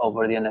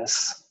over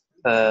DNS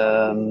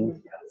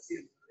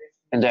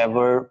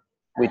endeavor,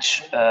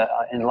 which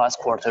in the last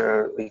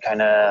quarter we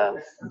kind of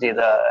did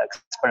an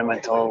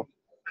experimental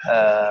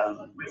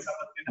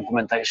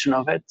implementation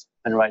of it,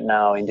 and right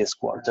now in this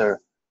quarter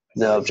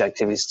the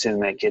objective is to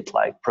make it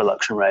like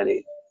production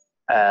ready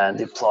and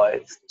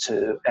deployed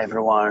to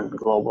everyone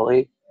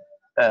globally,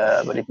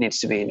 but it needs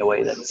to be in a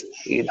way that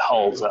it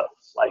holds up,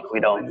 like we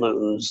don't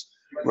lose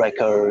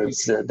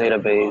records, the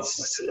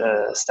database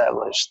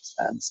established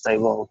and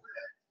stable,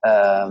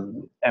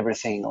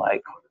 everything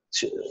like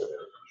to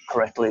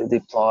correctly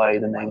deploy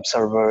the name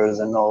servers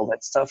and all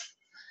that stuff.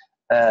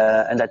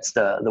 And that's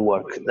the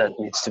work that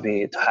needs to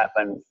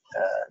happen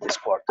this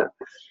quarter,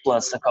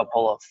 plus a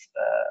couple of,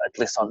 at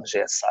least on the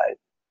JS side,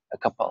 a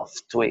couple of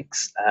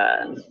tweaks,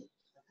 and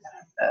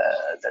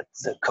that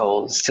the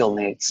code still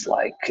needs,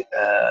 like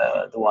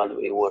the one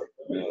we were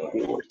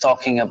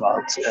talking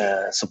about,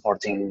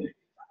 supporting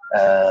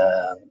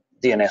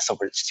DNS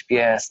over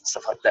HTTPS and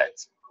stuff like that.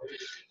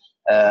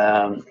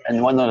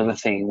 And one other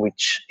thing,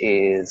 which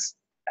is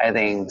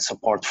adding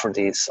support for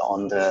this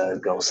on the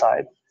Go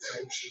side,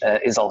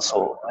 is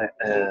also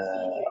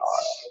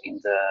in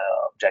the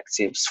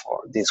objectives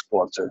for this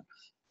quarter.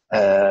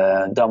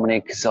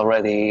 Dominic has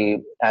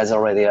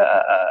already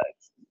a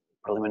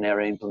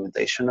preliminary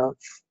implementation of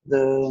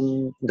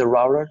the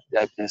router, the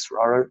IPNS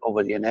router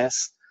over DNS,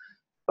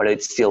 but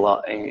it's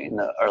still in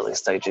the early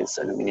stages,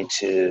 and we need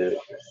to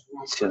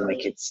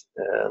make it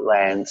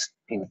land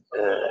in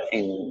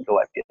Go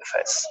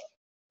IPFS.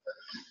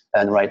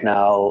 And right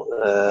now,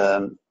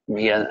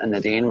 me and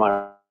Nadine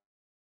are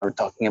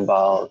talking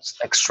about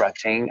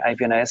extracting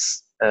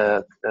IPNS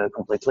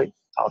completely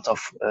out of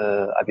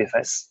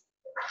IPFS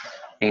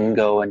in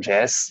Go and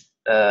JS.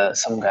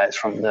 Some guys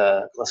from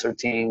the cluster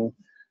team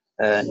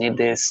need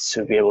this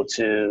to be able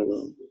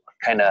to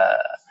kind of,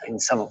 in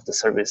some of the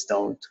service,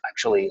 don't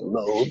actually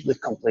load the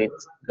complete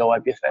Go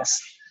IPFS.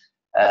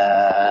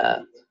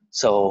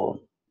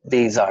 So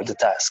these are the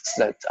tasks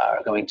that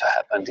are going to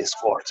happen this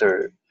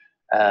quarter.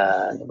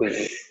 And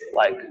we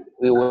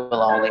will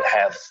only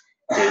have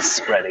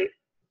this ready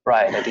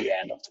right at the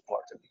end of the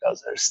quarter,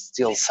 because there's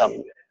still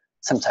some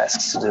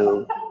tasks to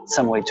do,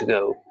 some way to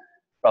go.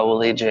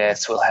 Probably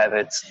JS will have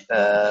it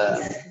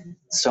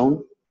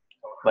soon,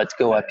 but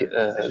Go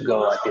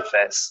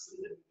IPFS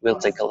will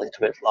take a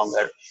little bit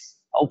longer.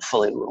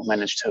 Hopefully we'll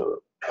manage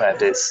to have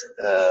this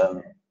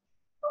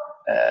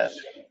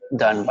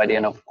done by the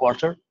end of the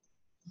quarter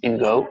in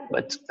Go,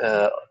 but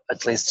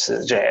at least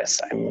JS,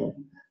 I'm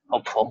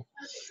hopeful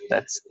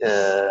that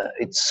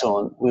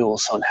we will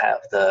soon have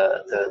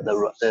the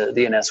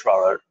DNS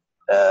router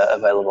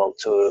available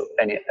to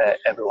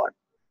everyone.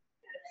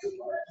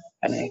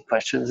 Any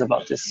questions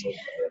about this?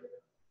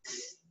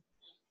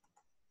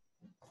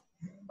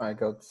 I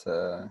got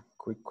a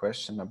quick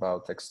question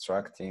about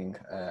extracting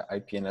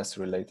IPNS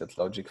related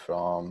logic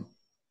from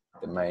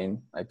the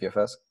main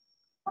IPFS.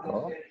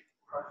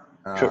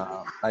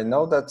 Sure. I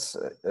know that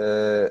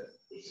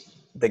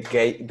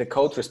the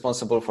code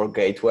responsible for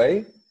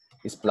gateway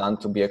is planned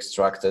to be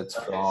extracted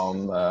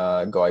from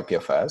Go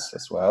IPFS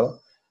as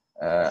well.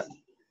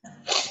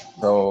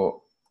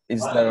 So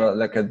is there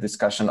like a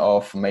discussion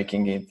of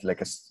making it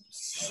like a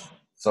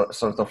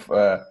sort of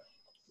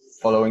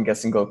following a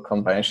single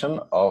convention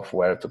of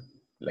where to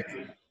like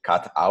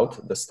cut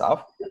out the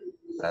stuff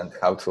and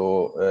how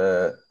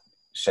to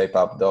shape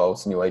up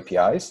those new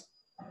APIs?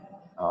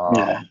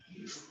 Yeah.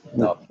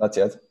 No, not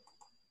yet.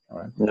 All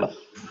right. No.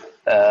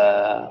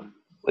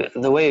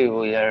 The way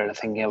we are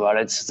thinking about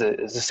it is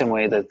the same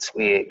way that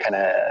we kind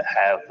of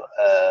have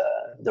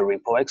the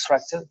repo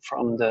extracted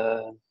from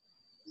the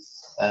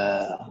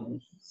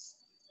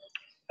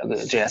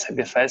JS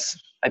IPFS.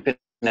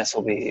 IPNS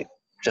will be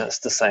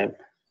just the same.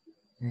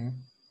 Mm-hmm.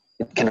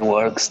 It can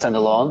work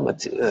standalone,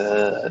 but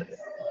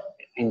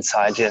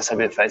inside JS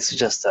IPFS is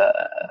just a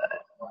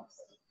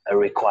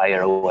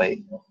require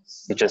way.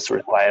 You just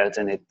require it,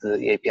 and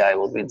the API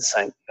will be the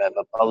same. You have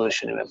a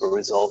publish and you have a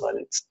resolve, and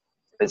it's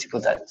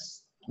basically that.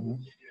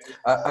 Mm-hmm.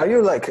 Are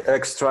you like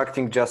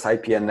extracting just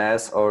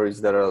IPNS, or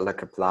is there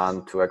like a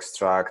plan to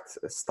extract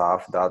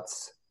stuff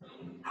that's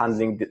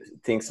handling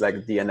things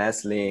like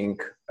DNS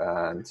link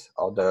and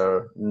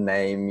other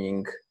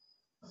naming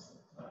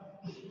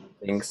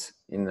things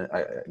in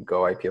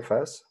Go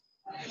IPFS?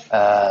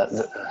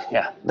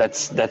 Yeah,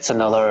 that's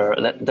another.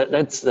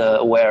 That's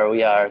where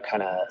we are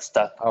kind of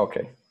stuck.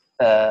 Okay.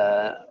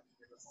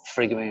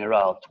 Figuring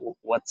out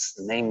what's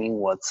naming,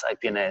 what's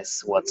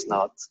IPNS, what's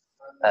not.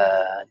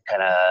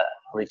 Kind of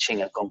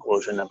reaching a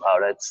conclusion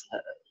about it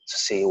to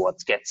see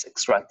what gets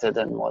extracted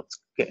and what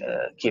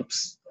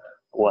keeps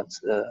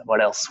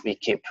what else we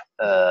keep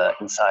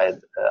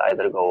inside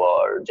either Go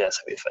or JS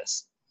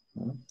IPFS.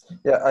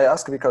 Yeah, I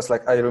ask because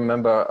like I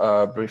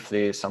remember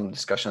briefly some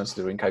discussions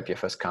during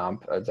IPFS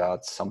camp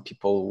that some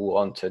people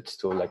wanted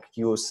to like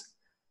use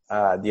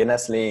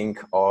DNS link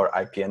or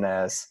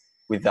IPNS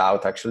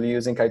without actually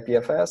using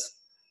IPFS.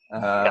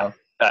 Yeah.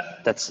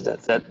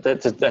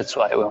 That's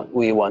why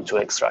we want to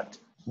extract.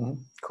 Mm-hmm.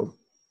 Cool.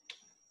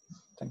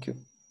 Thank you.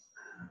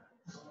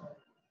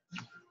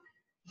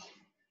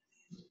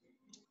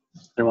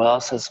 Anyone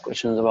else has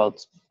questions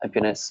about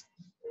IPNS?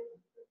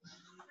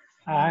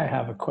 I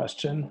have a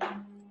question.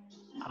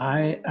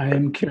 I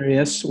am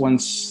curious,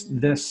 once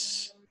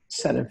this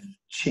set of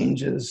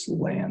changes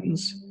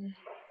lands,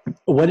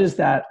 what does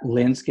that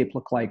landscape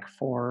look like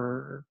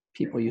for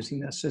people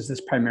using this? Is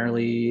this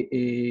primarily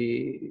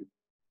a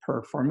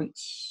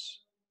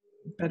performance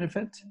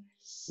benefit?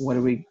 What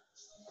do we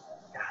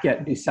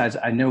get besides?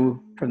 I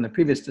know from the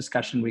previous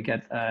discussion we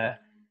get a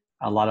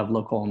lot of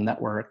local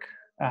network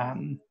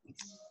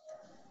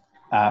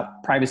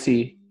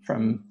privacy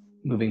from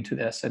moving to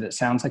this, and it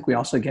sounds like we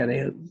also get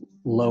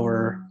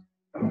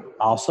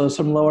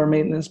some lower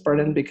maintenance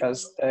burden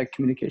because the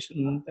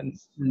communication and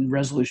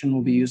resolution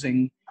will be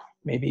using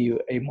maybe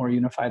a more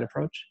unified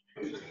approach.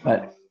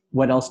 But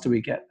what else do we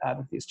get out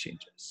of these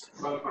changes?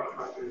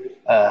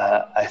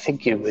 I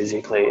think you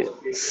basically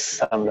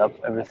summed up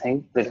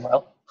everything pretty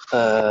well.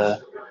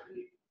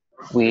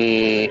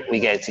 we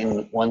get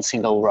in one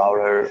single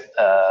router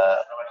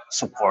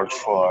support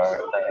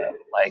for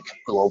like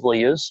global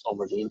use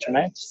over the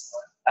internet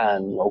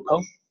and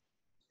local.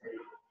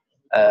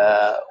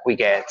 We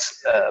get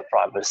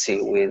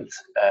privacy with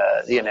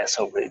DNS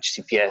over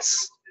HTTPS.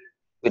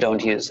 We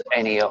don't use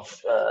any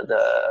of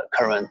the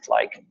current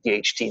like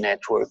DHT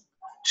network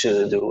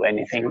to do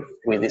anything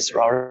with this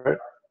router.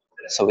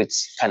 So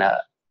it's kind of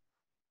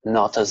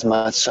not as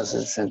much as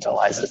a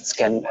centralized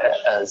scan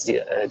as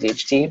the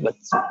DHT, but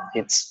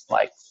it's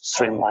like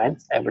streamlined.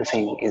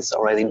 Everything is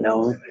already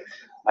known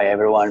by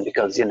everyone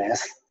because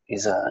DNS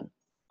is an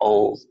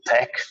old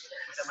tech.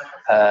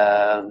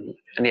 And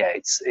yeah,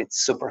 it's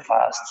super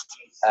fast.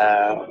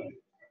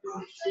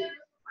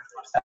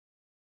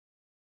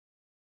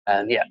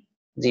 And yeah,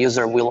 the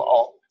user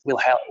will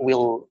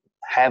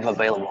have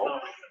available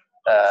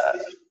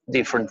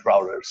different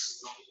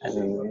routers.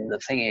 And the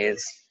thing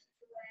is,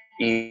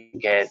 you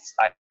get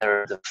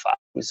either the fast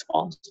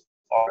response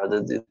or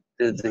the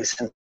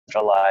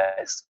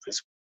decentralized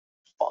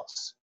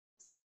response.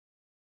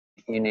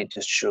 You need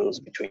to choose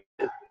between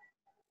it.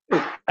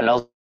 And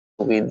also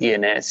with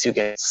DNS, you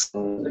get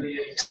some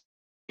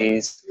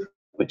keys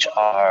which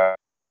are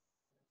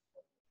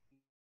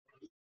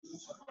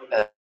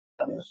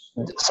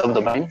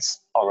subdomains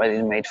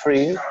already made for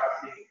you.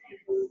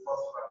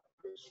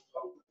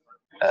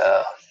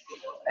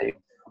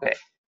 Okay,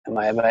 am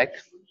I back?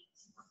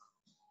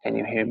 Can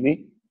you hear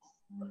me?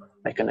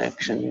 My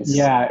connection is.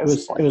 Yeah, it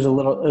was a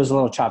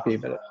little choppy,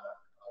 but I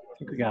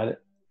think we got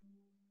it.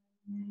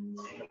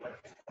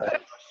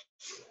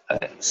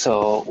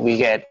 So we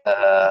get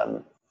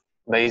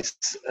base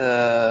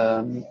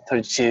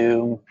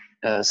 32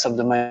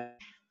 subdomain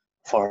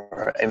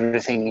for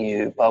everything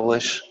you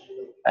publish,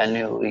 and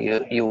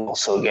you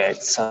also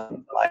get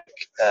some like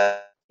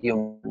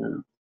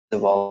humanly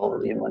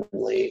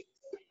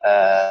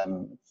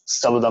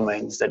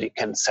subdomains that you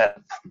can set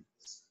up.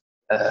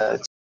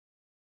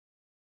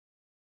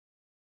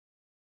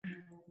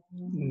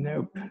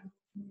 Nope.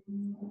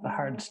 A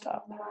hard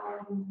stop.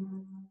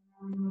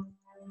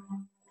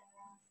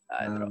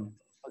 I dropped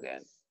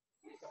again.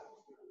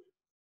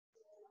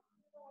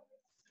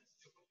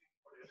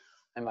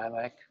 Am I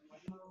back?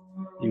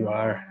 You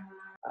are.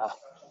 Oh,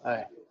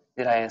 okay.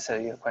 Did I answer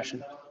your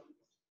question?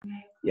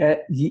 Yeah,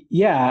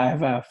 I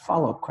have a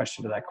follow-up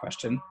question to that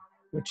question,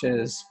 which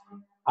is,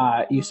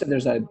 you said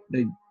there's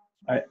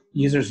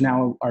users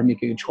now are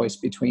making a choice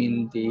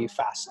between the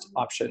fast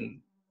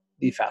option,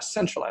 the fast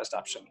centralized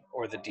option,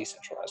 or the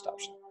decentralized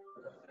option.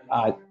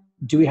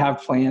 Do we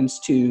have plans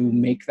to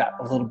make that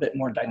a little bit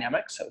more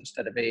dynamic? So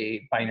instead of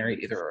a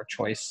binary either or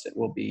choice, it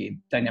will be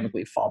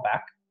dynamically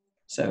fallback.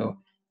 So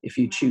if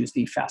you choose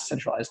the fast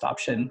centralized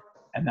option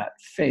and that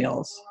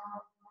fails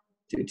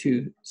due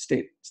to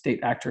state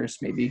actors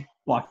maybe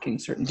blocking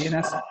certain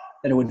DNS,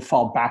 then it would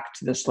fall back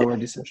to the slower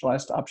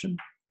decentralized option.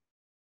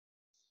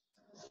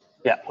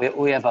 Yeah,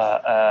 we have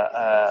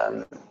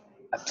a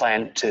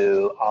plan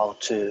to how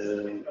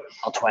to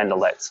handle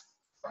that.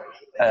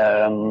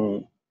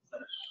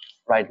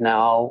 Right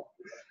now,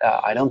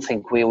 I don't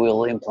think we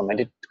will implement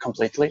it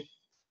completely.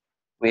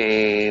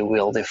 We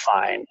will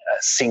define a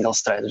single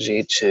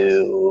strategy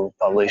to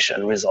publish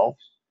and resolve.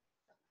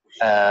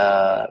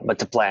 But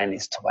the plan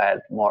is to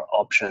add more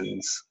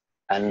options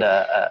and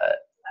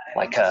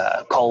like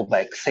a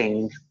callback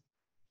thing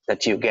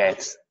that you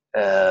get,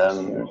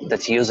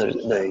 that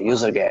the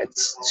user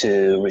gets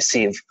to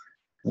receive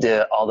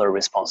the other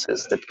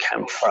responses that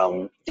come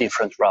from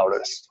different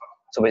routers.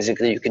 So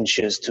basically, you can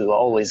choose to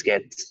always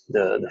get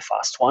the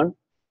fast one,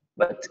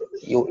 but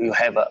you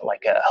have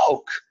like a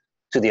hook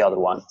to the other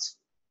ones,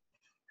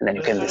 and then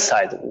you can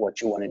decide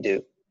what you want to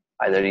do.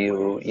 Either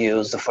you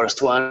use the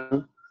first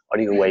one or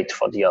you wait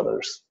for the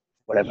others,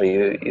 whatever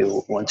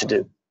you want to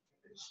do.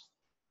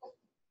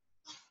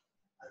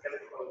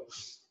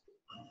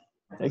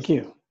 Thank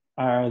you.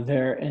 Are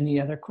there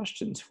any other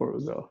questions before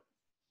we go?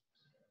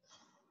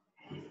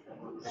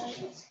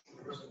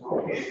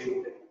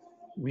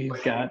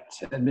 We've got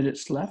 10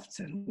 minutes left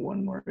and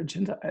one more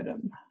agenda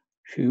item.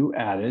 Who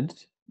added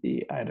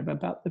the item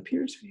about the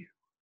peers view?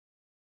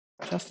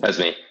 Justin. That's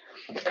me.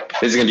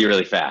 This is going to be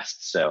really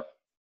fast, so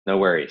no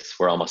worries.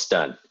 We're almost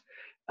done.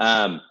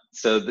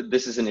 So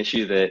this is an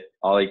issue that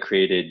Ollie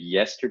created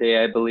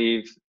yesterday, I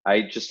believe.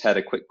 I just had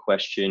a quick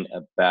question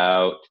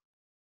about,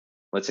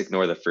 let's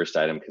ignore the first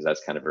item because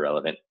that's kind of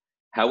irrelevant.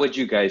 How would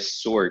you guys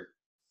sort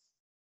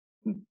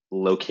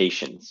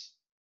locations?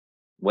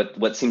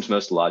 What seems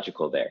most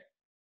logical there?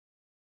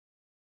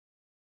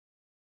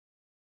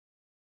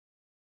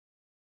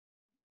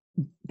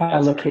 By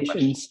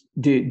locations,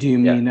 do you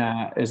mean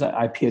is that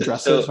IP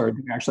addresses, or do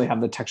you actually have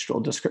the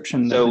textual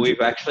description? So we've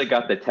actually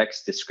got the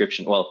text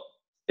description. Well,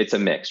 it's a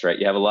mix, right?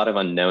 You have a lot of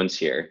unknowns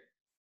here,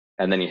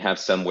 and then you have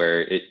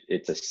somewhere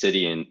it's a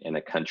city and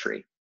a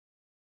country.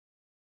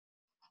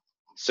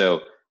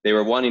 So they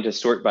were wanting to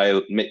sort by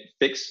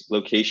fix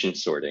location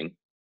sorting,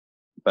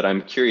 but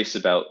I'm curious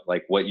about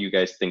like what you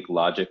guys think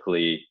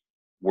logically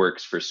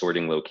works for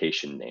sorting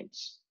location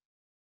names.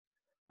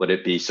 Would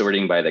it be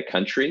sorting by the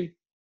country,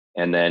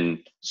 And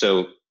then,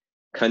 so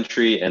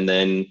country and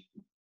then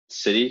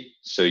city.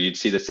 So you'd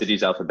see the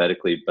cities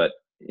alphabetically, but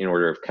in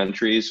order of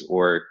countries,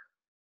 or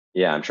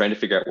yeah, I'm trying to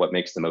figure out what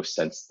makes the most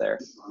sense there.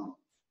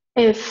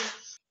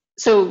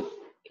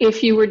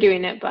 If you were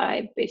doing it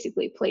by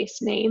basically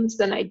place names,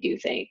 then I do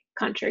think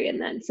country and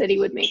then city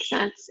would make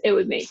sense. It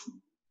would make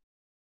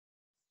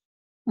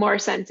more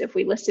sense if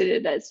we listed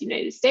it as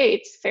United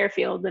States,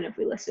 Fairfield, than if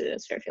we listed it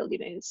as Fairfield,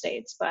 United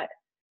States, but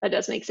that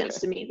does make sense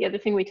to me. The other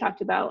thing we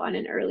talked about on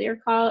an earlier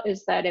call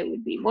is that it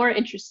would be more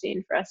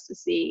interesting for us to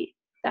see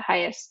the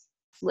highest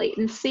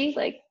latency,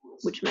 like,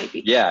 which might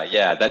be.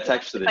 Yeah, that's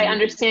actually. If I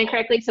understand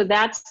correctly, so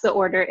that's the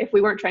order. If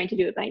we weren't trying to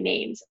do it by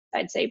names,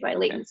 I'd say by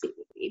latency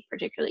would be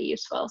particularly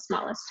useful,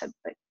 smallest to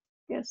big,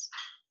 yes.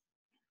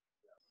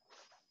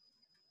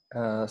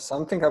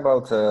 Something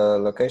about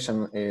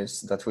location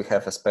is that we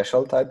have a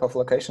special type of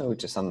location,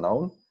 which is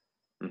unknown.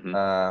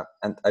 Mm-hmm.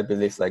 And I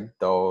believe like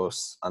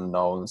those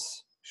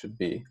unknowns should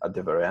be at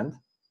the very end.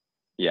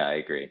 Yeah, I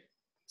agree.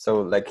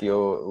 So like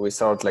we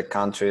sort like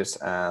countries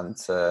and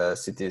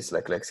cities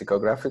like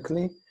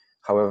lexicographically.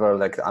 However,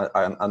 like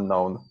an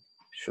unknown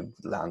should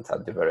land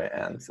at the very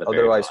end.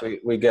 Otherwise,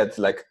 we get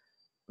like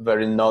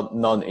very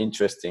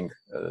non-interesting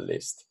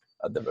list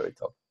at the very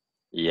top.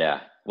 Yeah,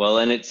 well,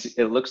 and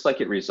it looks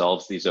like it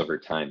resolves these over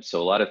time. So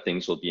a lot of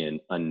things will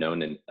be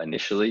unknown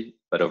initially,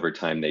 but over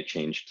time they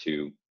change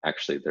to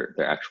actually their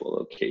actual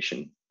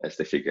location as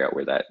they figure out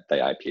where the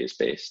IP is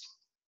based.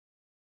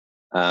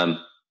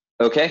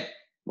 Okay,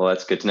 well,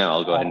 that's good to know.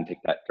 I'll go ahead and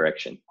take that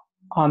direction.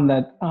 On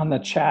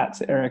the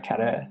chats, Eric had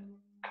a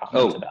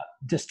comment about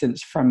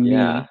distance from me.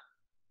 Yeah.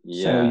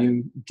 So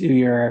you do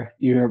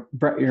your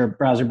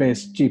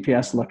browser-based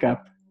GPS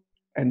lookup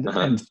and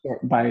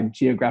sort by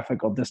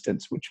geographical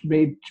distance, which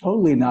may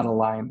totally not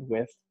align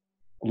with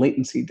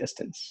latency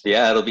distance.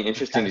 Yeah, it'll be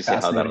interesting to see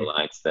how that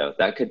aligns, though.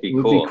 That could be cool.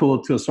 It would be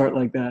cool to sort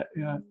like that.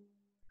 Yeah.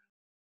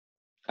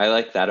 I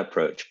like that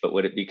approach, but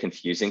would it be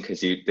confusing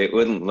because it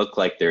wouldn't look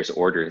like there's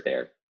order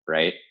there,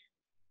 right?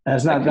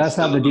 That's not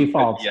the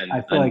default.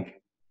 I feel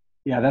like,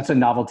 yeah, that's a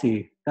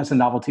novelty. That's a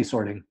novelty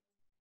sorting.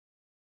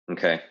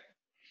 Okay.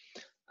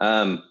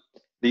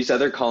 These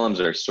other columns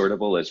are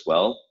sortable as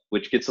well,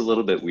 which gets a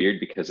little bit weird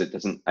because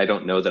I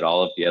don't know that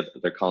all of the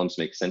other columns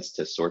make sense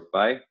to sort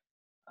by.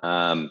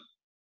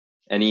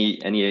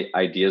 Any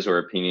ideas or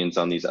opinions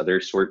on these other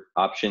sort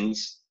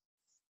options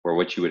or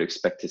what you would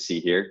expect to see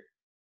here?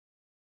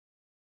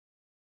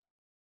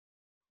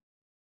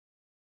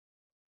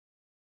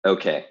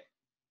 Okay,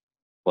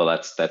 well,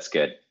 that's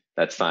good.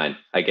 That's fine.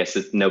 I guess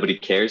if nobody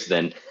cares,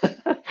 then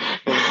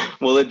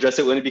we'll address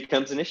it when it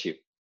becomes an issue.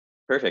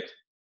 Perfect.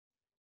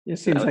 It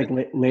seems like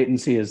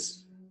latency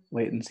is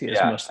most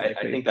likely.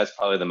 I think that's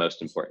probably the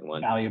most important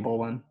one. Valuable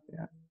one.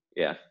 Yeah.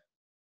 Yeah.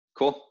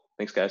 Cool.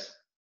 Thanks, guys.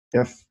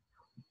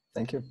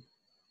 Thank you.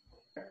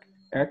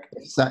 Eric?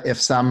 If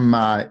some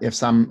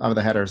of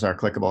the headers are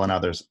clickable and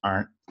others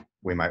aren't,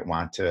 we might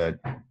want to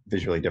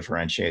visually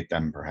differentiate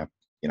them, perhaps,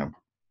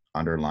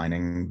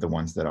 underlining the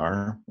ones that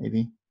are,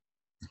 maybe.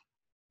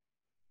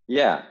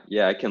 Yeah,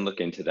 I can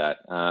look into that.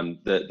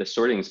 The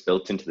sorting is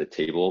built into the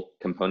table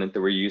component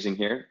that we're using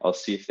here. I'll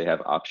see if they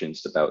have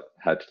options about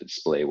how to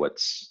display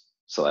what's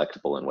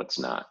selectable and what's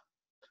not.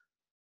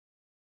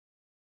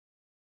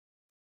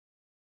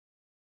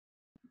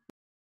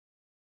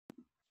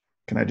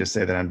 Can I just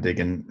say that I'm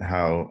digging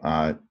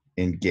how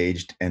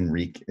engaged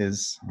Enrique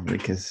is?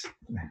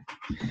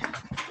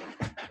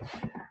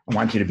 I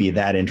want you to be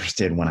that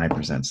interested when I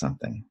present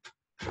something.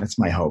 That's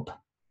my hope.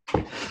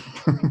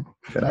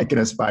 That I can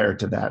aspire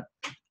to that,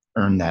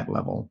 earn that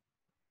level.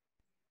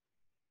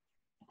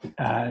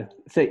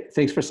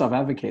 Thanks for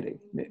self-advocating.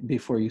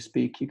 Before you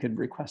speak, you could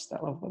request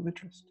that level of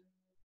interest.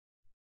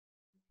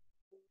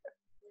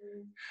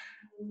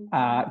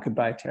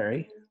 Goodbye,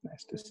 Terry.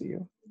 Nice to see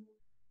you.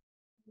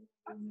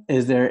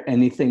 Is there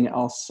anything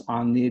else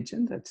on the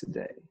agenda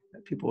today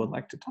that people would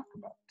like to talk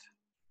about?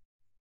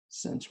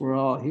 Since we're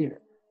all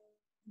here,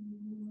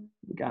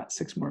 we got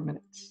 6 more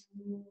minutes.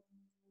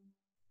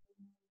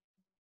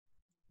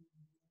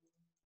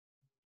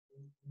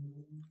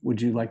 Would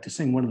you like to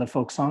sing one of the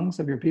folk songs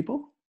of your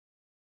people?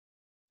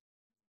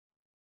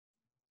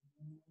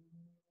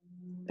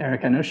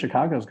 Eric, I know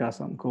Chicago's got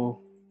something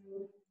cool.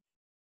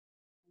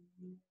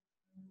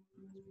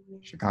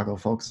 Chicago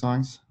folk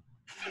songs?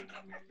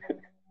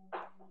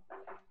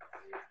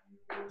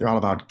 They're all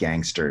about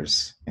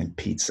gangsters and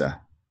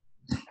pizza.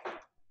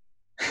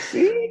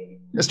 See?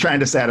 Just trying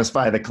to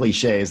satisfy the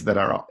cliches that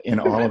are in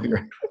all of your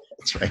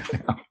heads right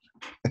now.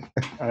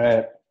 All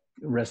right,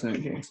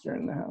 resident gangster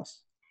in the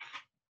house.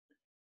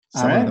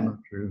 Some of them are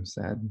true,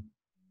 sad.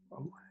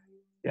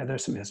 Yeah,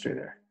 there's some history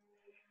there.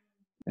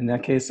 In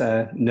that case,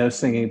 no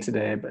singing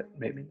today, but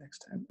maybe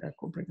next time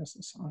Eric will bring us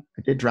a song.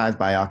 I did drive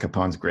by Al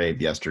Capone's grave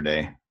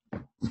yesterday.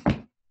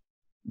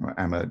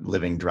 I'm a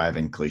living,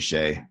 driving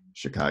cliche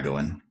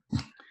Chicagoan,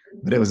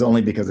 but it was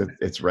only because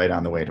it's right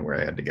on the way to where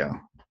I had to go.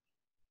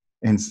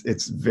 And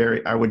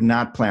I would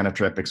not plan a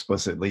trip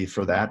explicitly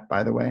for that,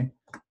 by the way.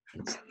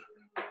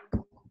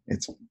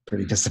 It's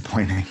pretty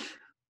disappointing.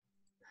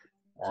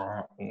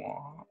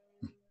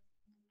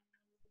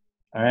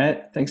 All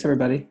right. Thanks,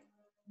 everybody.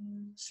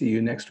 See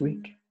you next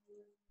week.